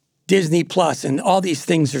because Disney Plus and all these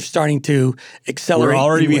things are starting to accelerate. We're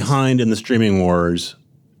already behind in the streaming wars,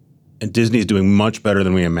 and Disney's doing much better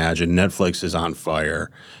than we imagined. Netflix is on fire.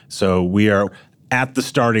 So we are at the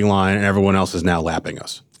starting line, and everyone else is now lapping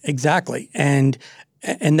us. Exactly. And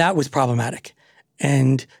that was problematic.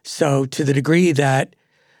 And so to the degree that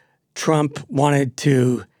Trump wanted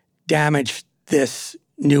to damage this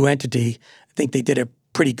new entity, I think they did a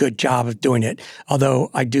pretty good job of doing it. Although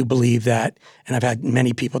I do believe that, and I've had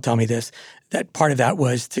many people tell me this, that part of that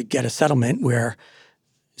was to get a settlement where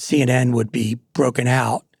CNN would be broken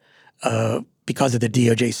out because of the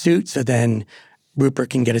DOJ suit. So then Rupert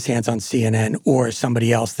can get his hands on CNN or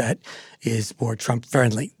somebody else that is more Trump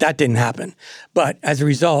friendly. That didn't happen. But as a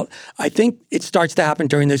result, I think it starts to happen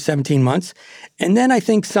during those 17 months. And then I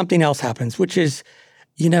think something else happens, which is,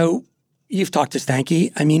 you've talked to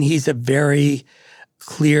Stankey. I mean, he's a very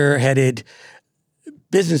clear-headed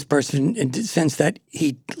business person in the sense that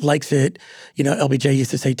he likes it. LBJ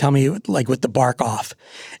used to say, tell me like with the bark off.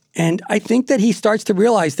 And I think that he starts to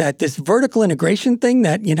realize that this vertical integration thing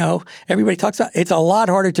that, everybody talks about, it's a lot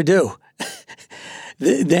harder to do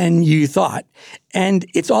than you thought. And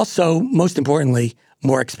it's also, most importantly,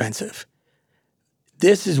 more expensive.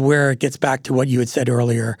 this is where it gets back to what you had said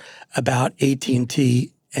earlier about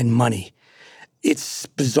AT&T and money. It's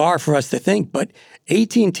bizarre for us to think, but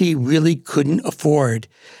AT&T really couldn't afford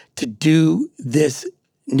to do this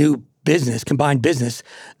new business, combined business,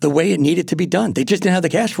 the way it needed to be done. They just didn't have the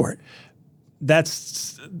cash for it.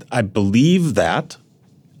 I believe that.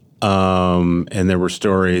 And there were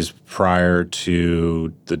stories prior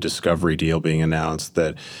to the Discovery deal being announced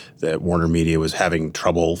that Warner Media was having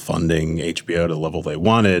trouble funding HBO to the level they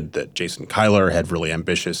wanted, that Jason Kilar had really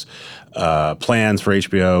ambitious plans for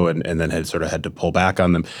HBO and then had sort of had to pull back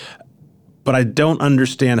on them. But I don't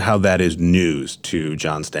understand how that is news to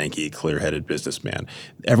John Stankey, clear-headed businessman.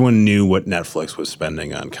 Everyone knew what Netflix was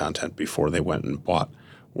spending on content before they went and bought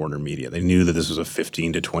Warner Media. They knew that this was a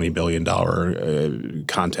 $15 to $20 billion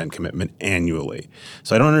content commitment annually.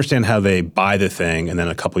 So I don't understand how they buy the thing and then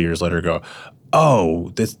a couple years later go, oh,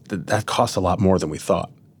 that costs a lot more than we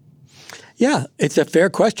thought. Yeah, it's a fair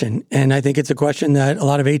question. And I think it's a question that a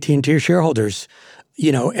lot of AT&T shareholders,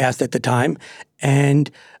 asked at the time. And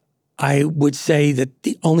I would say that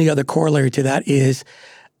the only other corollary to that is,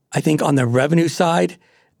 I think on the revenue side,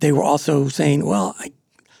 they were also saying, well,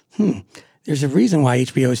 there's a reason why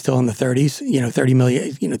HBO is still in the 30s, 30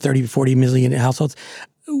 million, 30 to 40 million households.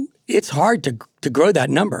 It's hard to grow that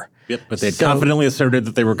number. Yep, but they confidently asserted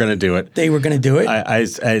that they were going to do it. They were going to do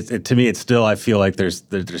it. To me, it's still, I feel like there's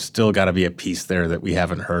still got to be a piece there that we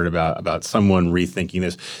haven't heard about someone rethinking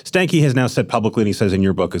this. Stankey has now said publicly, and he says in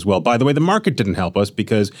your book as well, by the way, the market didn't help us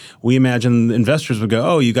because we imagined investors would go,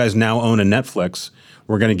 oh, you guys now own a Netflix.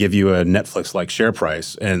 We're going to give you a Netflix-like share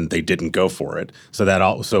price, and they didn't go for it.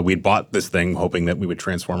 So we bought this thing hoping that we would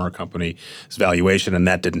transform our company's valuation, and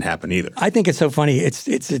that didn't happen either. I think it's so funny. It's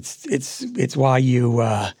why you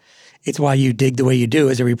it's why you dig the way you do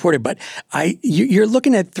as a reporter. But you're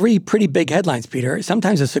looking at three pretty big headlines, Peter.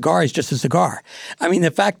 Sometimes a cigar is just a cigar. I mean,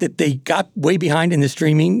 the fact that they got way behind in the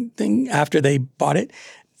streaming thing after they bought it.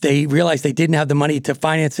 They realized they didn't have the money to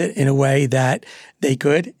finance it in a way that they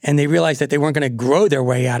could, and they realized that they weren't going to grow their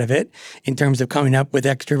way out of it in terms of coming up with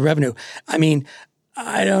extra revenue. I mean,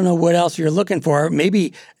 I don't know what else you're looking for.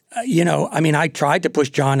 Maybe, I tried to push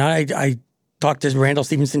John. I talked to Randall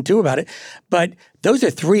Stephenson too about it, but those are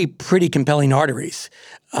three pretty compelling arteries.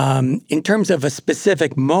 In terms of a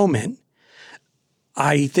specific moment,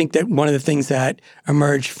 I think that one of the things that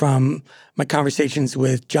emerged from my conversations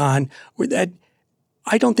with John were that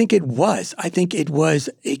I don't think it was. I think it was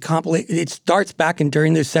it starts back and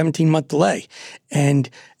during the 17-month delay. And,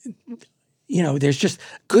 there's just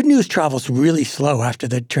good news travels really slow after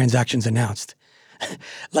the transaction's announced.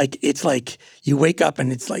 It's like you wake up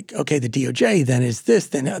and it's like, okay, the DOJ then is this,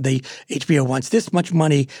 then the HBO wants this much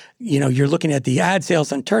money. You're looking at the ad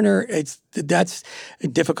sales on Turner. That's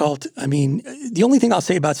difficult. I mean, the only thing I'll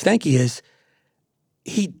say about Stankey is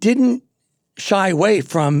he didn't shy away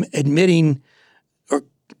from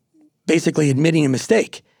basically admitting a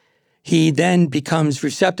mistake. He then becomes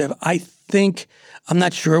receptive. I'm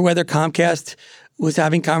not sure whether Comcast was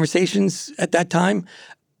having conversations at that time,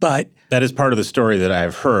 but that is part of the story that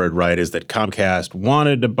I've heard, right, is that Comcast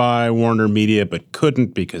wanted to buy Warner Media but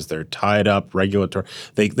couldn't because they're tied up regulatory.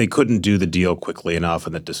 They couldn't do the deal quickly enough,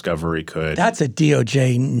 and that Discovery could. That's a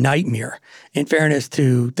DOJ nightmare. In fairness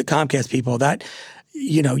to the Comcast people, that,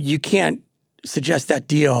 you can't suggest that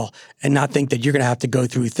deal and not think that you're going to have to go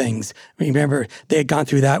through things. Remember, they had gone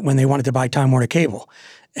through that when they wanted to buy Time Warner Cable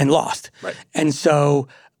and lost. Right. And so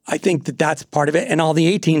I think that that's part of it. And on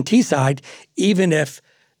the AT&T side, even if,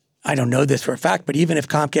 I don't know this for a fact, but even if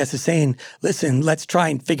Comcast is saying, listen, let's try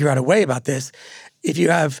and figure out a way about this, if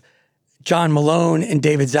you have John Malone and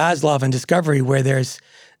David Zaslav on Discovery where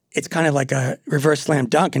it's kind of like a reverse slam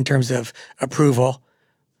dunk in terms of approval,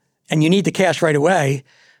 and you need the cash right away,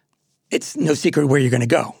 it's no secret where you're going to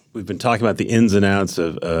go. We've been talking about the ins and outs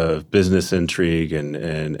of business intrigue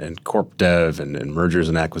and corp dev and mergers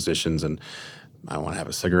and acquisitions, and I want to have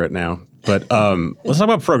a cigarette now. But let's talk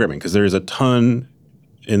about programming, because there is a ton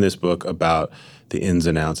in this book about the ins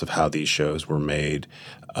and outs of how these shows were made.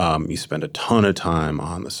 You spend a ton of time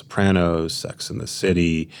on The Sopranos, Sex and the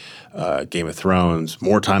City, Game of Thrones,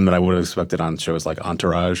 more time than I would have expected on shows like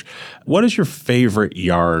Entourage. What is your favorite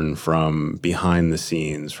yarn from behind the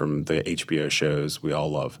scenes from the HBO shows we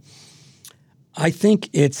all love? I think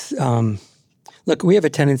it's look, we have a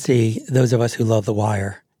tendency, those of us who love The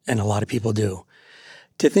Wire, and a lot of people do,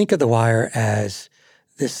 to think of The Wire as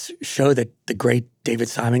this show that the great David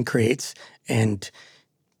Simon creates and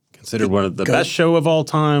considered one of the best show of all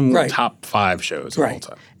time, right. Top 5 shows of all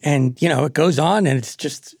time. And, it goes on and it's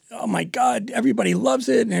just, oh my God, everybody loves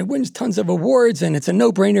it and it wins tons of awards and it's a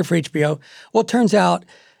no-brainer for HBO. Well, it turns out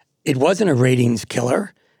It wasn't a ratings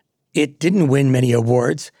killer. It didn't win many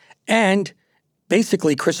awards. And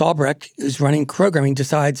basically, Chris Albrecht, who's running programming,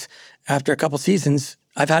 decides after a couple seasons,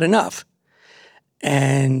 I've had enough.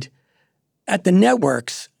 And at the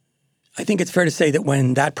networks, I think it's fair to say that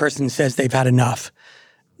when that person says they've had enough,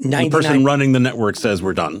 the person running the network says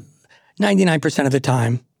we're done. 99% of the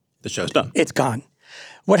time, the show's done. It's gone.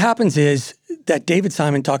 What happens is that David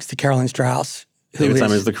Simon talks to Carolyn Strauss. David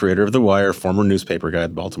Simon is the creator of The Wire, former newspaper guy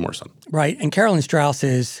at Baltimore Sun. Right. And Carolyn Strauss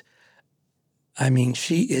is,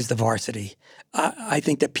 she is the varsity. I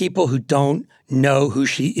think that people who don't know who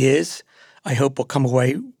she is, I hope will come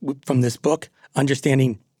away from this book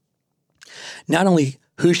understanding not only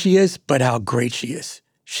who she is, but how great she is.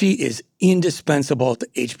 She is indispensable to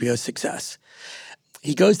HBO's success.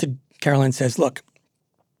 He goes to Carolyn and says, look,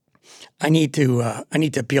 I need to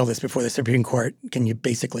appeal this before the Supreme Court. I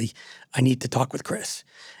need to talk with Chris.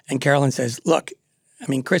 And Carolyn says, look,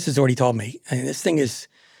 Chris has already told me, this thing is,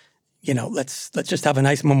 let's just have a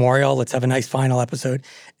nice memorial. Let's have a nice final episode.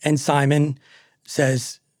 And Simon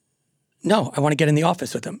says, no, I want to get in the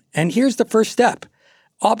office with him. And here's the first step.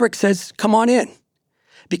 Albrecht says, come on in,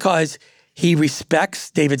 because he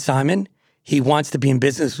respects David Simon. He wants to be in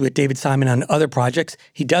business with David Simon on other projects.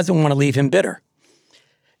 He doesn't want to leave him bitter.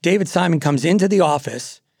 David Simon comes into the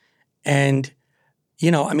office and,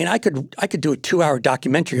 I could do a 2-hour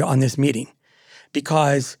documentary on this meeting,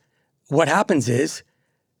 because what happens is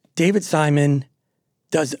David Simon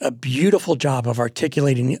does a beautiful job of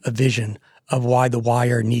articulating a vision of why The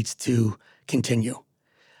Wire needs to continue,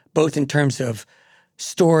 both in terms of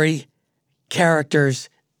story, characters,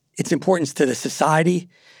 its importance to the society.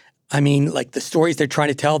 The stories they're trying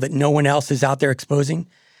to tell that no one else is out there exposing.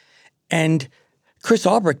 And Chris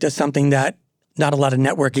Albrecht does something that not a lot of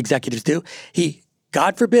network executives do. He,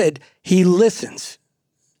 God forbid, he listens.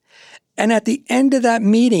 And at the end of that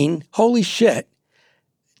meeting, holy shit,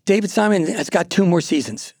 David Simon has got 2 more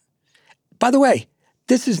seasons. By the way,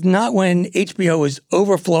 this is not when HBO was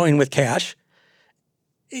overflowing with cash.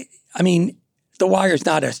 The Wire is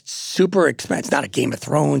not a super expense. It's not a Game of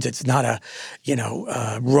Thrones. It's not a,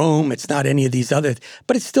 Rome. It's not any of these other,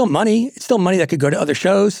 but it's still money. It's still money that could go to other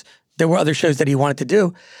shows. There were other shows that he wanted to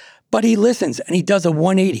do, but he listens and he does a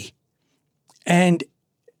 180. And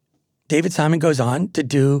David Simon goes on to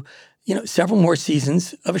do, several more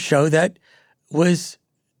seasons of a show that was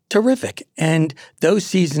terrific. And those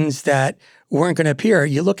seasons that weren't going to appear,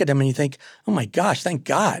 you look at them and you think, oh my gosh, thank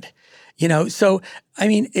God.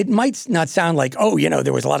 It might not sound like,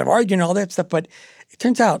 there was a lot of arguing and all that stuff, but it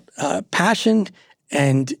turns out passion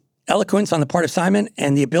and eloquence on the part of Simon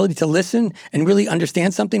and the ability to listen and really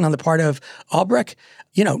understand something on the part of Albrecht,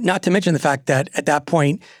 not to mention the fact that at that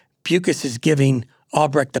point, Bukis is giving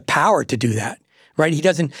Albrecht the power to do that, right? He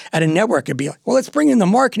doesn't, at a network, it'd be like, well, let's bring in the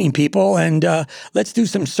marketing people and let's do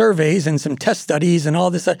some surveys and some test studies and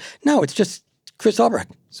all this. No, it's just Chris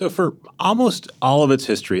Albrecht. So for almost all of its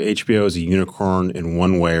history, HBO is a unicorn in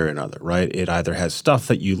one way or another, right? It either has stuff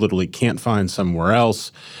that you literally can't find somewhere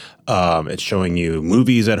else. It's showing you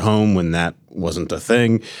movies at home when that wasn't a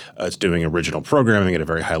thing. It's doing original programming at a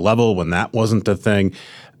very high level when that wasn't a thing.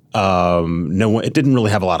 It didn't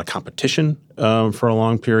really have a lot of competition for a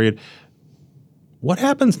long period. What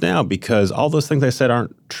happens now? Because all those things I said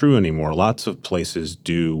aren't true anymore. Lots of places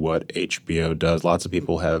do what HBO does. Lots of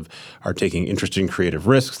people are taking interesting creative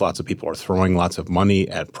risks. Lots of people are throwing lots of money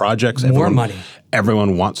at projects. More money.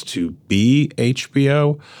 Everyone wants to be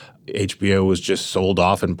HBO. HBO was just sold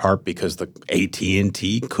off in part because the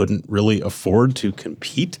AT&T couldn't really afford to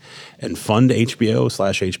compete and fund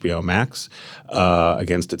HBO/HBO Max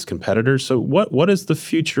against its competitors. So what is the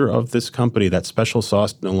future of this company? That special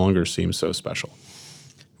sauce no longer seems so special.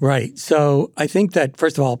 Right. So I think that,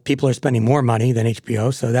 first of all, people are spending more money than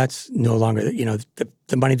HBO. So that's no longer,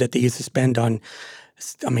 the money that they used to spend on,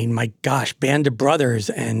 my gosh, Band of Brothers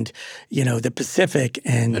and, the Pacific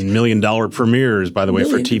and $1 million premieres, by the way,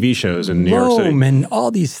 for TV shows in New York City. Rome and all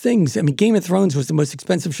these things. Game of Thrones was the most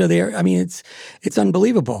expensive show there. It's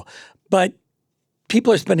unbelievable. But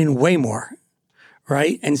people are spending way more,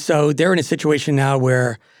 right? And so they're in a situation now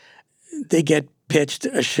where they get pitched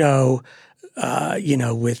a show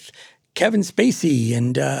with Kevin Spacey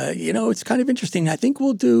and, it's kind of interesting. I think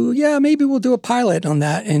maybe we'll do a pilot on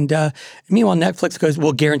that. And meanwhile, Netflix goes,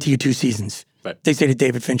 we'll guarantee you 2 seasons. Right. They say to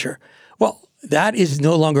David Fincher. Well, that is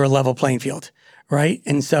no longer a level playing field, right?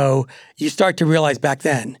 And so you start to realize back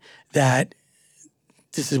then that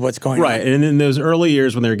this is what's going Right. on. And in those early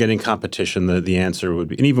years when they were getting competition, the answer would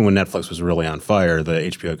be, and even when Netflix was really on fire, the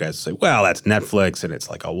HBO guys would say, well, that's Netflix and it's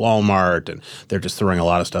like a Walmart and they're just throwing a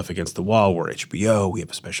lot of stuff against the wall. We're HBO. We have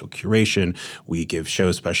a special curation. We give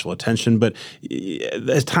shows special attention. But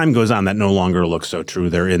as time goes on, that no longer looks so true.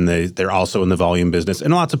 They're also in the volume business.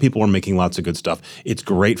 And lots of people are making lots of good stuff. It's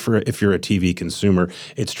great for if you're a TV consumer.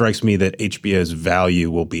 It strikes me that HBO's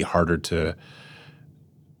value will be harder to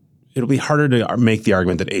make the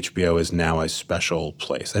argument that HBO is now a special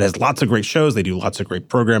place. It has lots of great shows. They do lots of great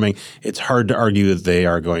programming. It's hard to argue that they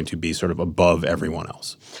are going to be sort of above everyone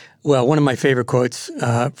else. Well, one of my favorite quotes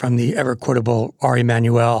from the ever-quotable Ari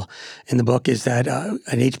Emanuel in the book is that an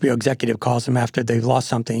HBO executive calls them after they've lost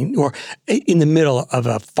something or in the middle of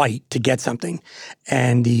a fight to get something.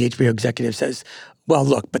 And the HBO executive says, well,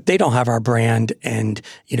 look, but they don't have our brand and,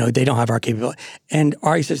 they don't have our capability. And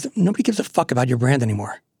Ari says, nobody gives a fuck about your brand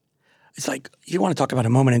anymore. It's like, you want to talk about a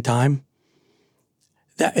moment in time?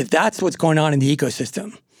 If that's what's going on in the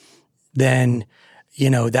ecosystem, then,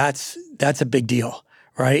 that's a big deal,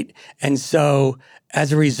 right? And so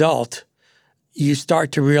as a result, you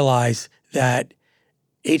start to realize that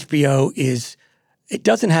HBO it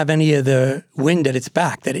doesn't have any of the wind at its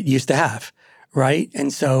back that it used to have, right?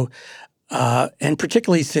 And so, and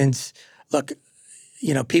particularly since, look,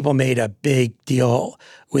 people made a big deal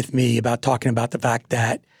with me about talking about the fact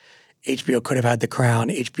that HBO could have had The Crown.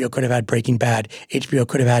 HBO could have had Breaking Bad. HBO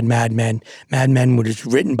could have had Mad Men. Mad Men was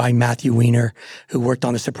written by Matthew Weiner, who worked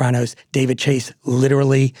on The Sopranos. David Chase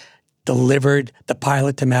literally delivered the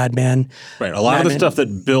pilot to Mad Men. Right. A lot of the stuff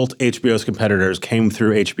that built HBO's competitors came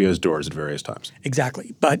through HBO's doors at various times.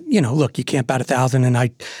 Exactly. But, look, you can't bat 1,000. And I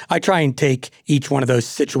try and take each one of those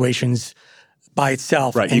situations by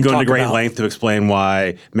itself. Right. You go into great length to explain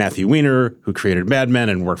why Matthew Weiner, who created Mad Men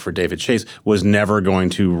and worked for David Chase, was never going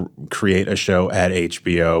to create a show at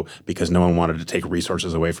HBO because no one wanted to take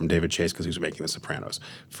resources away from David Chase because he was making The Sopranos,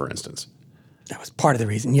 for instance. That was part of the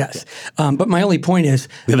reason, yes. Yeah. But my only point is—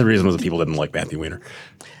 the other reason was that people didn't like Matthew Weiner.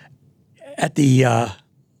 At the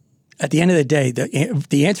end of the day,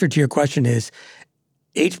 the answer to your question is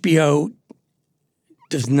HBO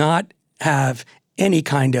does not have any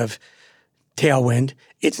kind of tailwind.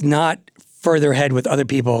 It's not further ahead with other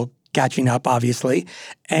people catching up, obviously.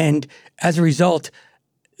 And as a result,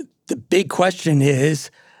 the big question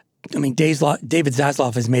is, David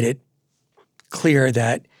Zaslav has made it clear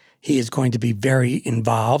that he is going to be very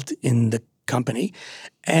involved in the company.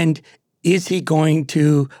 And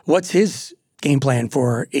what's his game plan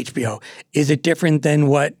for HBO? Is it different than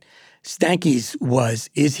what Stanky's was?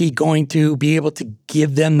 Is he going to be able to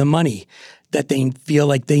give them the money that they feel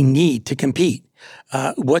like they need to compete?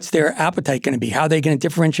 What's their appetite going to be? How are they going to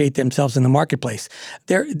differentiate themselves in the marketplace?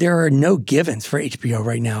 There are no givens for HBO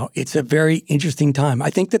right now. It's a very interesting time. I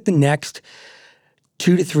think that the next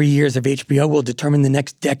 2 to 3 years of HBO will determine the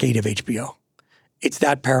next decade of HBO. It's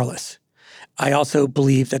that perilous. I also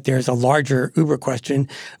believe that there's a larger Uber question,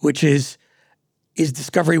 which is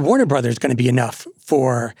Discovery Warner Brothers going to be enough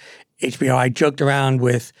for HBO? I joked around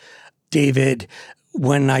with David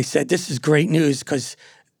when I said, this is great news because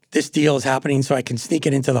this deal is happening so I can sneak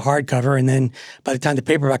it into the hardcover. And then by the time the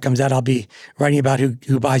paperback comes out, I'll be writing about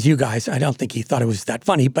who buys you guys. I don't think he thought it was that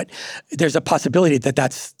funny, but there's a possibility that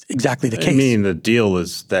that's exactly the case. I mean, the deal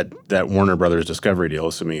is that Warner Brothers Discovery deal,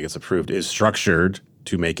 assuming it gets approved, is structured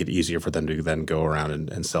to make it easier for them to then go around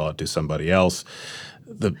and sell it to somebody else.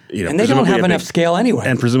 And they don't have enough scale anyway.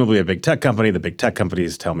 And presumably a big tech company. The big tech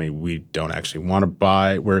companies tell me we don't actually want to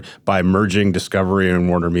buy. By merging Discovery and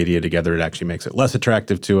Warner Media together, it actually makes it less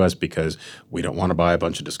attractive to us because we don't want to buy a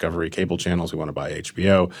bunch of Discovery cable channels. We want to buy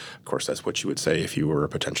HBO. Of course, that's what you would say if you were a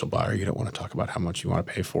potential buyer. You don't want to talk about how much you want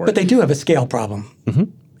to pay for it. But they do have a scale problem. Mm-hmm.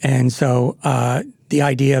 And so the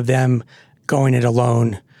idea of them going it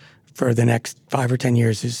alone for the next 5 or 10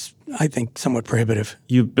 years is, I think, somewhat prohibitive.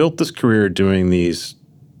 You built this career doing these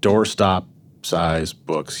doorstop-size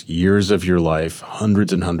books, years of your life,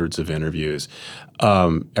 hundreds and hundreds of interviews.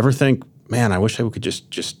 Ever think, man, I wish I could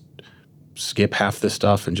just skip half this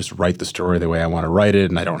stuff and just write the story the way I want to write it,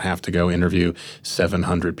 and I don't have to go interview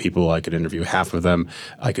 700 people. I could interview half of them.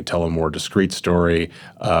 I could tell a more discrete story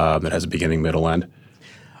that has a beginning, middle, end.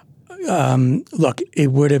 Look,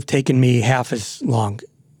 it would have taken me half as long.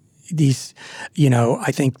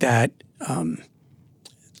 I think that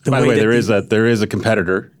By the way, there is a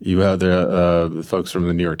competitor. You have the folks from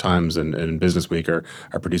the New York Times and Business Week are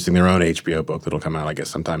producing their own HBO book that'll come out, I guess,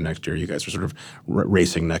 sometime next year. You guys are sort of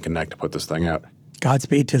racing neck and neck to put this thing out.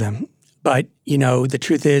 Godspeed to them. But, the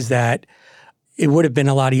truth is that it would have been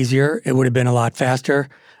a lot easier. It would have been a lot faster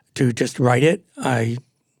to just write it. I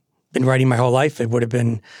been writing my whole life, it would have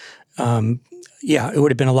been, it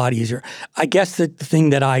would have been a lot easier. I guess the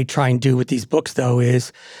thing that I try and do with these books, though,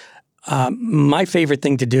 is my favorite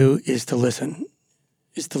thing to do is to listen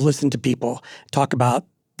to people talk about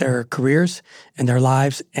their careers and their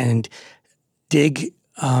lives and dig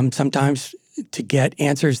sometimes to get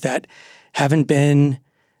answers that haven't been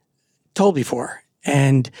told before.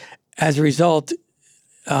 And as a result,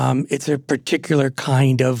 it's a particular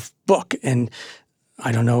kind of book. And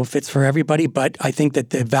I don't know if it's for everybody, but I think that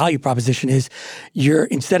the value proposition is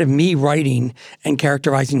instead of me writing and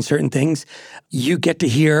characterizing certain things, you get to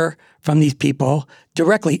hear from these people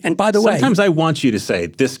directly. And by the way— Sometimes I want you to say,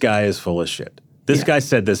 this guy is full of shit. This guy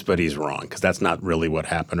said this, but he's wrong, because that's not really what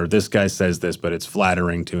happened. Or this guy says this, but it's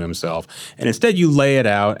flattering to himself. And instead you lay it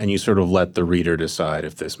out and you sort of let the reader decide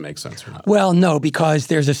if this makes sense or not. Well, no, because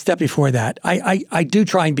there's a step before that. I do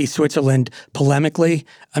try and be Switzerland polemically.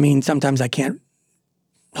 I mean, sometimes I can't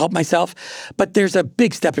help myself. But there's a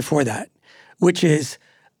big step before that, which is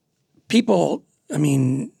people—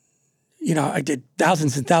 I did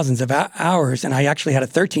thousands and thousands of hours, and I actually had a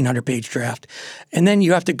 1,300-page draft. And then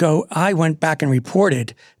you have to go— I went back and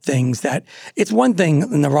reported things that— it's one thing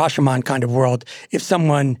in the Rashomon kind of world if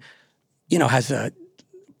someone, has a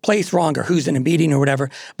place wrong or who's in a meeting or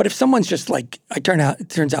whatever. But if someone's just like— it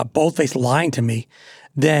turns out boldface lying to me,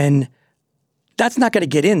 then that's not going to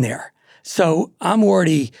get in there. So I'm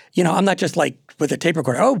already— I'm not just like with a tape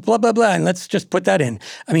recorder, oh, blah, blah, blah, and let's just put that in.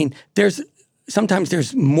 I mean, sometimes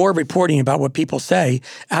there's more reporting about what people say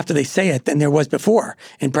after they say it than there was before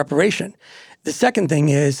in preparation. The second thing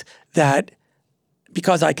is that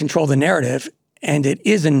because I control the narrative, and it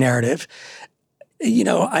is a narrative,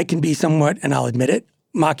 I can be somewhat, and I'll admit it,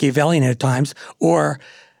 Machiavellian at times, or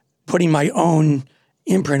putting my own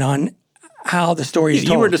imprint on how the story is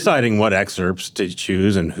told. You were deciding what excerpts to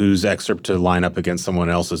choose and whose excerpt to line up against someone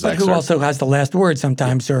else's excerpt. Who also has the last word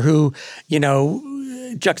sometimes, or who,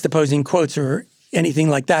 juxtaposing quotes or anything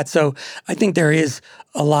like that. So I think there is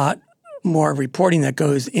a lot more reporting that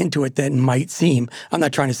goes into it than might seem. I'm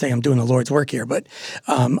not trying to say I'm doing the Lord's work here, but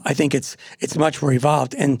I think it's much more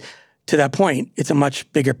evolved. And to that point, it's a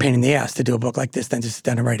much bigger pain in the ass to do a book like this than to sit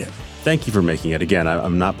down and write it. Thank you for making it. Again,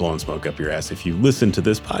 I'm not blowing smoke up your ass. If you listen to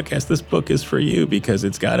this podcast, this book is for you because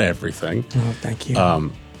it's got everything. Oh, thank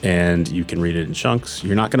you. And you can read it in chunks.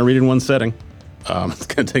 You're not going to read it in one sitting. It's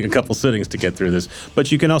going to take a couple sittings to get through this.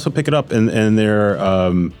 But you can also pick it up, and there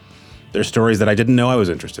are stories that I didn't know I was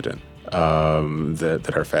interested in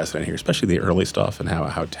that are fascinating here, especially the early stuff and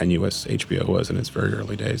how tenuous HBO was in its very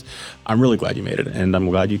early days. I'm really glad you made it, and I'm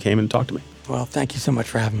glad you came and talked to me. Well, thank you so much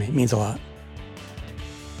for having me. It means a lot.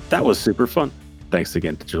 That was super fun. Thanks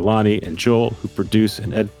again to Jelani and Joel, who produce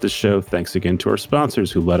and edit the show. Thanks again to our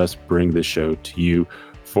sponsors who let us bring the show to you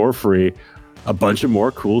for free. A bunch of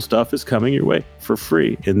more cool stuff is coming your way for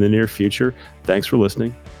free in the near future. Thanks for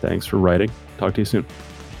listening. Thanks for writing. Talk to you soon.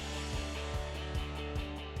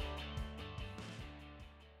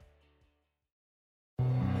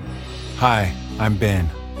 Hi, I'm Ben.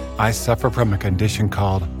 I suffer from a condition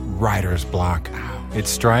called writer's block. It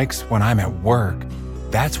strikes when I'm at work.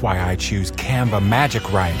 That's why I choose Canva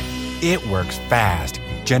Magic Write. It works fast,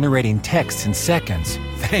 generating text in seconds,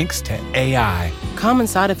 thanks to AI. Common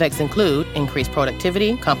side effects include increased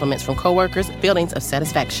productivity, compliments from coworkers, feelings of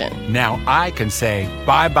satisfaction. Now I can say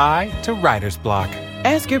bye-bye to writer's block.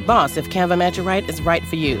 Ask your boss if Canva Magic Write is right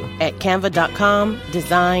for you at canva.com,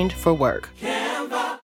 designed for work.